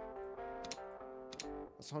backpedaler.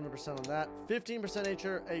 That's 100% on that. 15%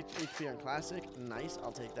 HP on classic. Nice.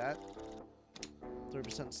 I'll take that.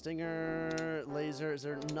 30% stinger. Laser. Is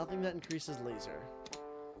there nothing that increases laser?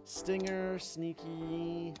 Stinger.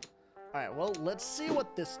 Sneaky. Alright, well, let's see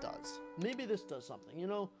what this does. Maybe this does something, you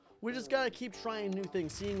know? We just gotta keep trying new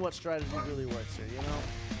things, seeing what strategy really works here, you know?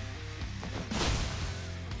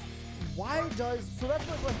 Why does... So that's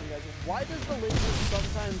my question, guys. Why does the laser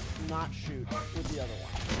sometimes not shoot with the other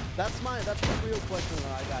one? That's the real question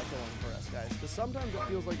that I got going for us, guys. Because sometimes it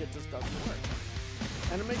feels like it just doesn't work.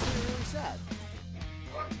 And it makes me really sad.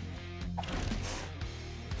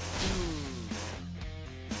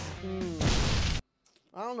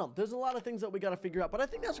 I don't know. There's a lot of things that we got to figure out, but I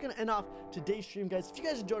think that's going to end off today's stream, guys. If you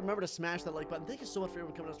guys enjoyed, remember to smash that like button. Thank you so much for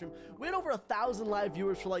everyone coming on stream. We had over 1,000 live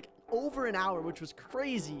viewers for like over an hour, which was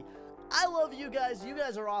crazy. I love you guys. You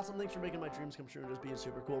guys are awesome. Thanks for making my dreams come true and just being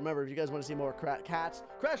super cool. Remember, if you guys want to see more cats,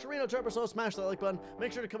 Crash Reno Turbo, so smash that like button.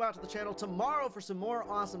 Make sure to come out to the channel tomorrow for some more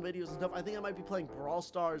awesome videos and stuff. I think I might be playing Brawl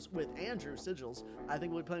Stars with Andrew Sigils. I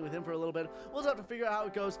think we'll be playing with him for a little bit. We'll just have to figure out how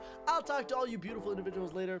it goes. I'll talk to all you beautiful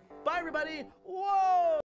individuals later. Bye, everybody. Whoa!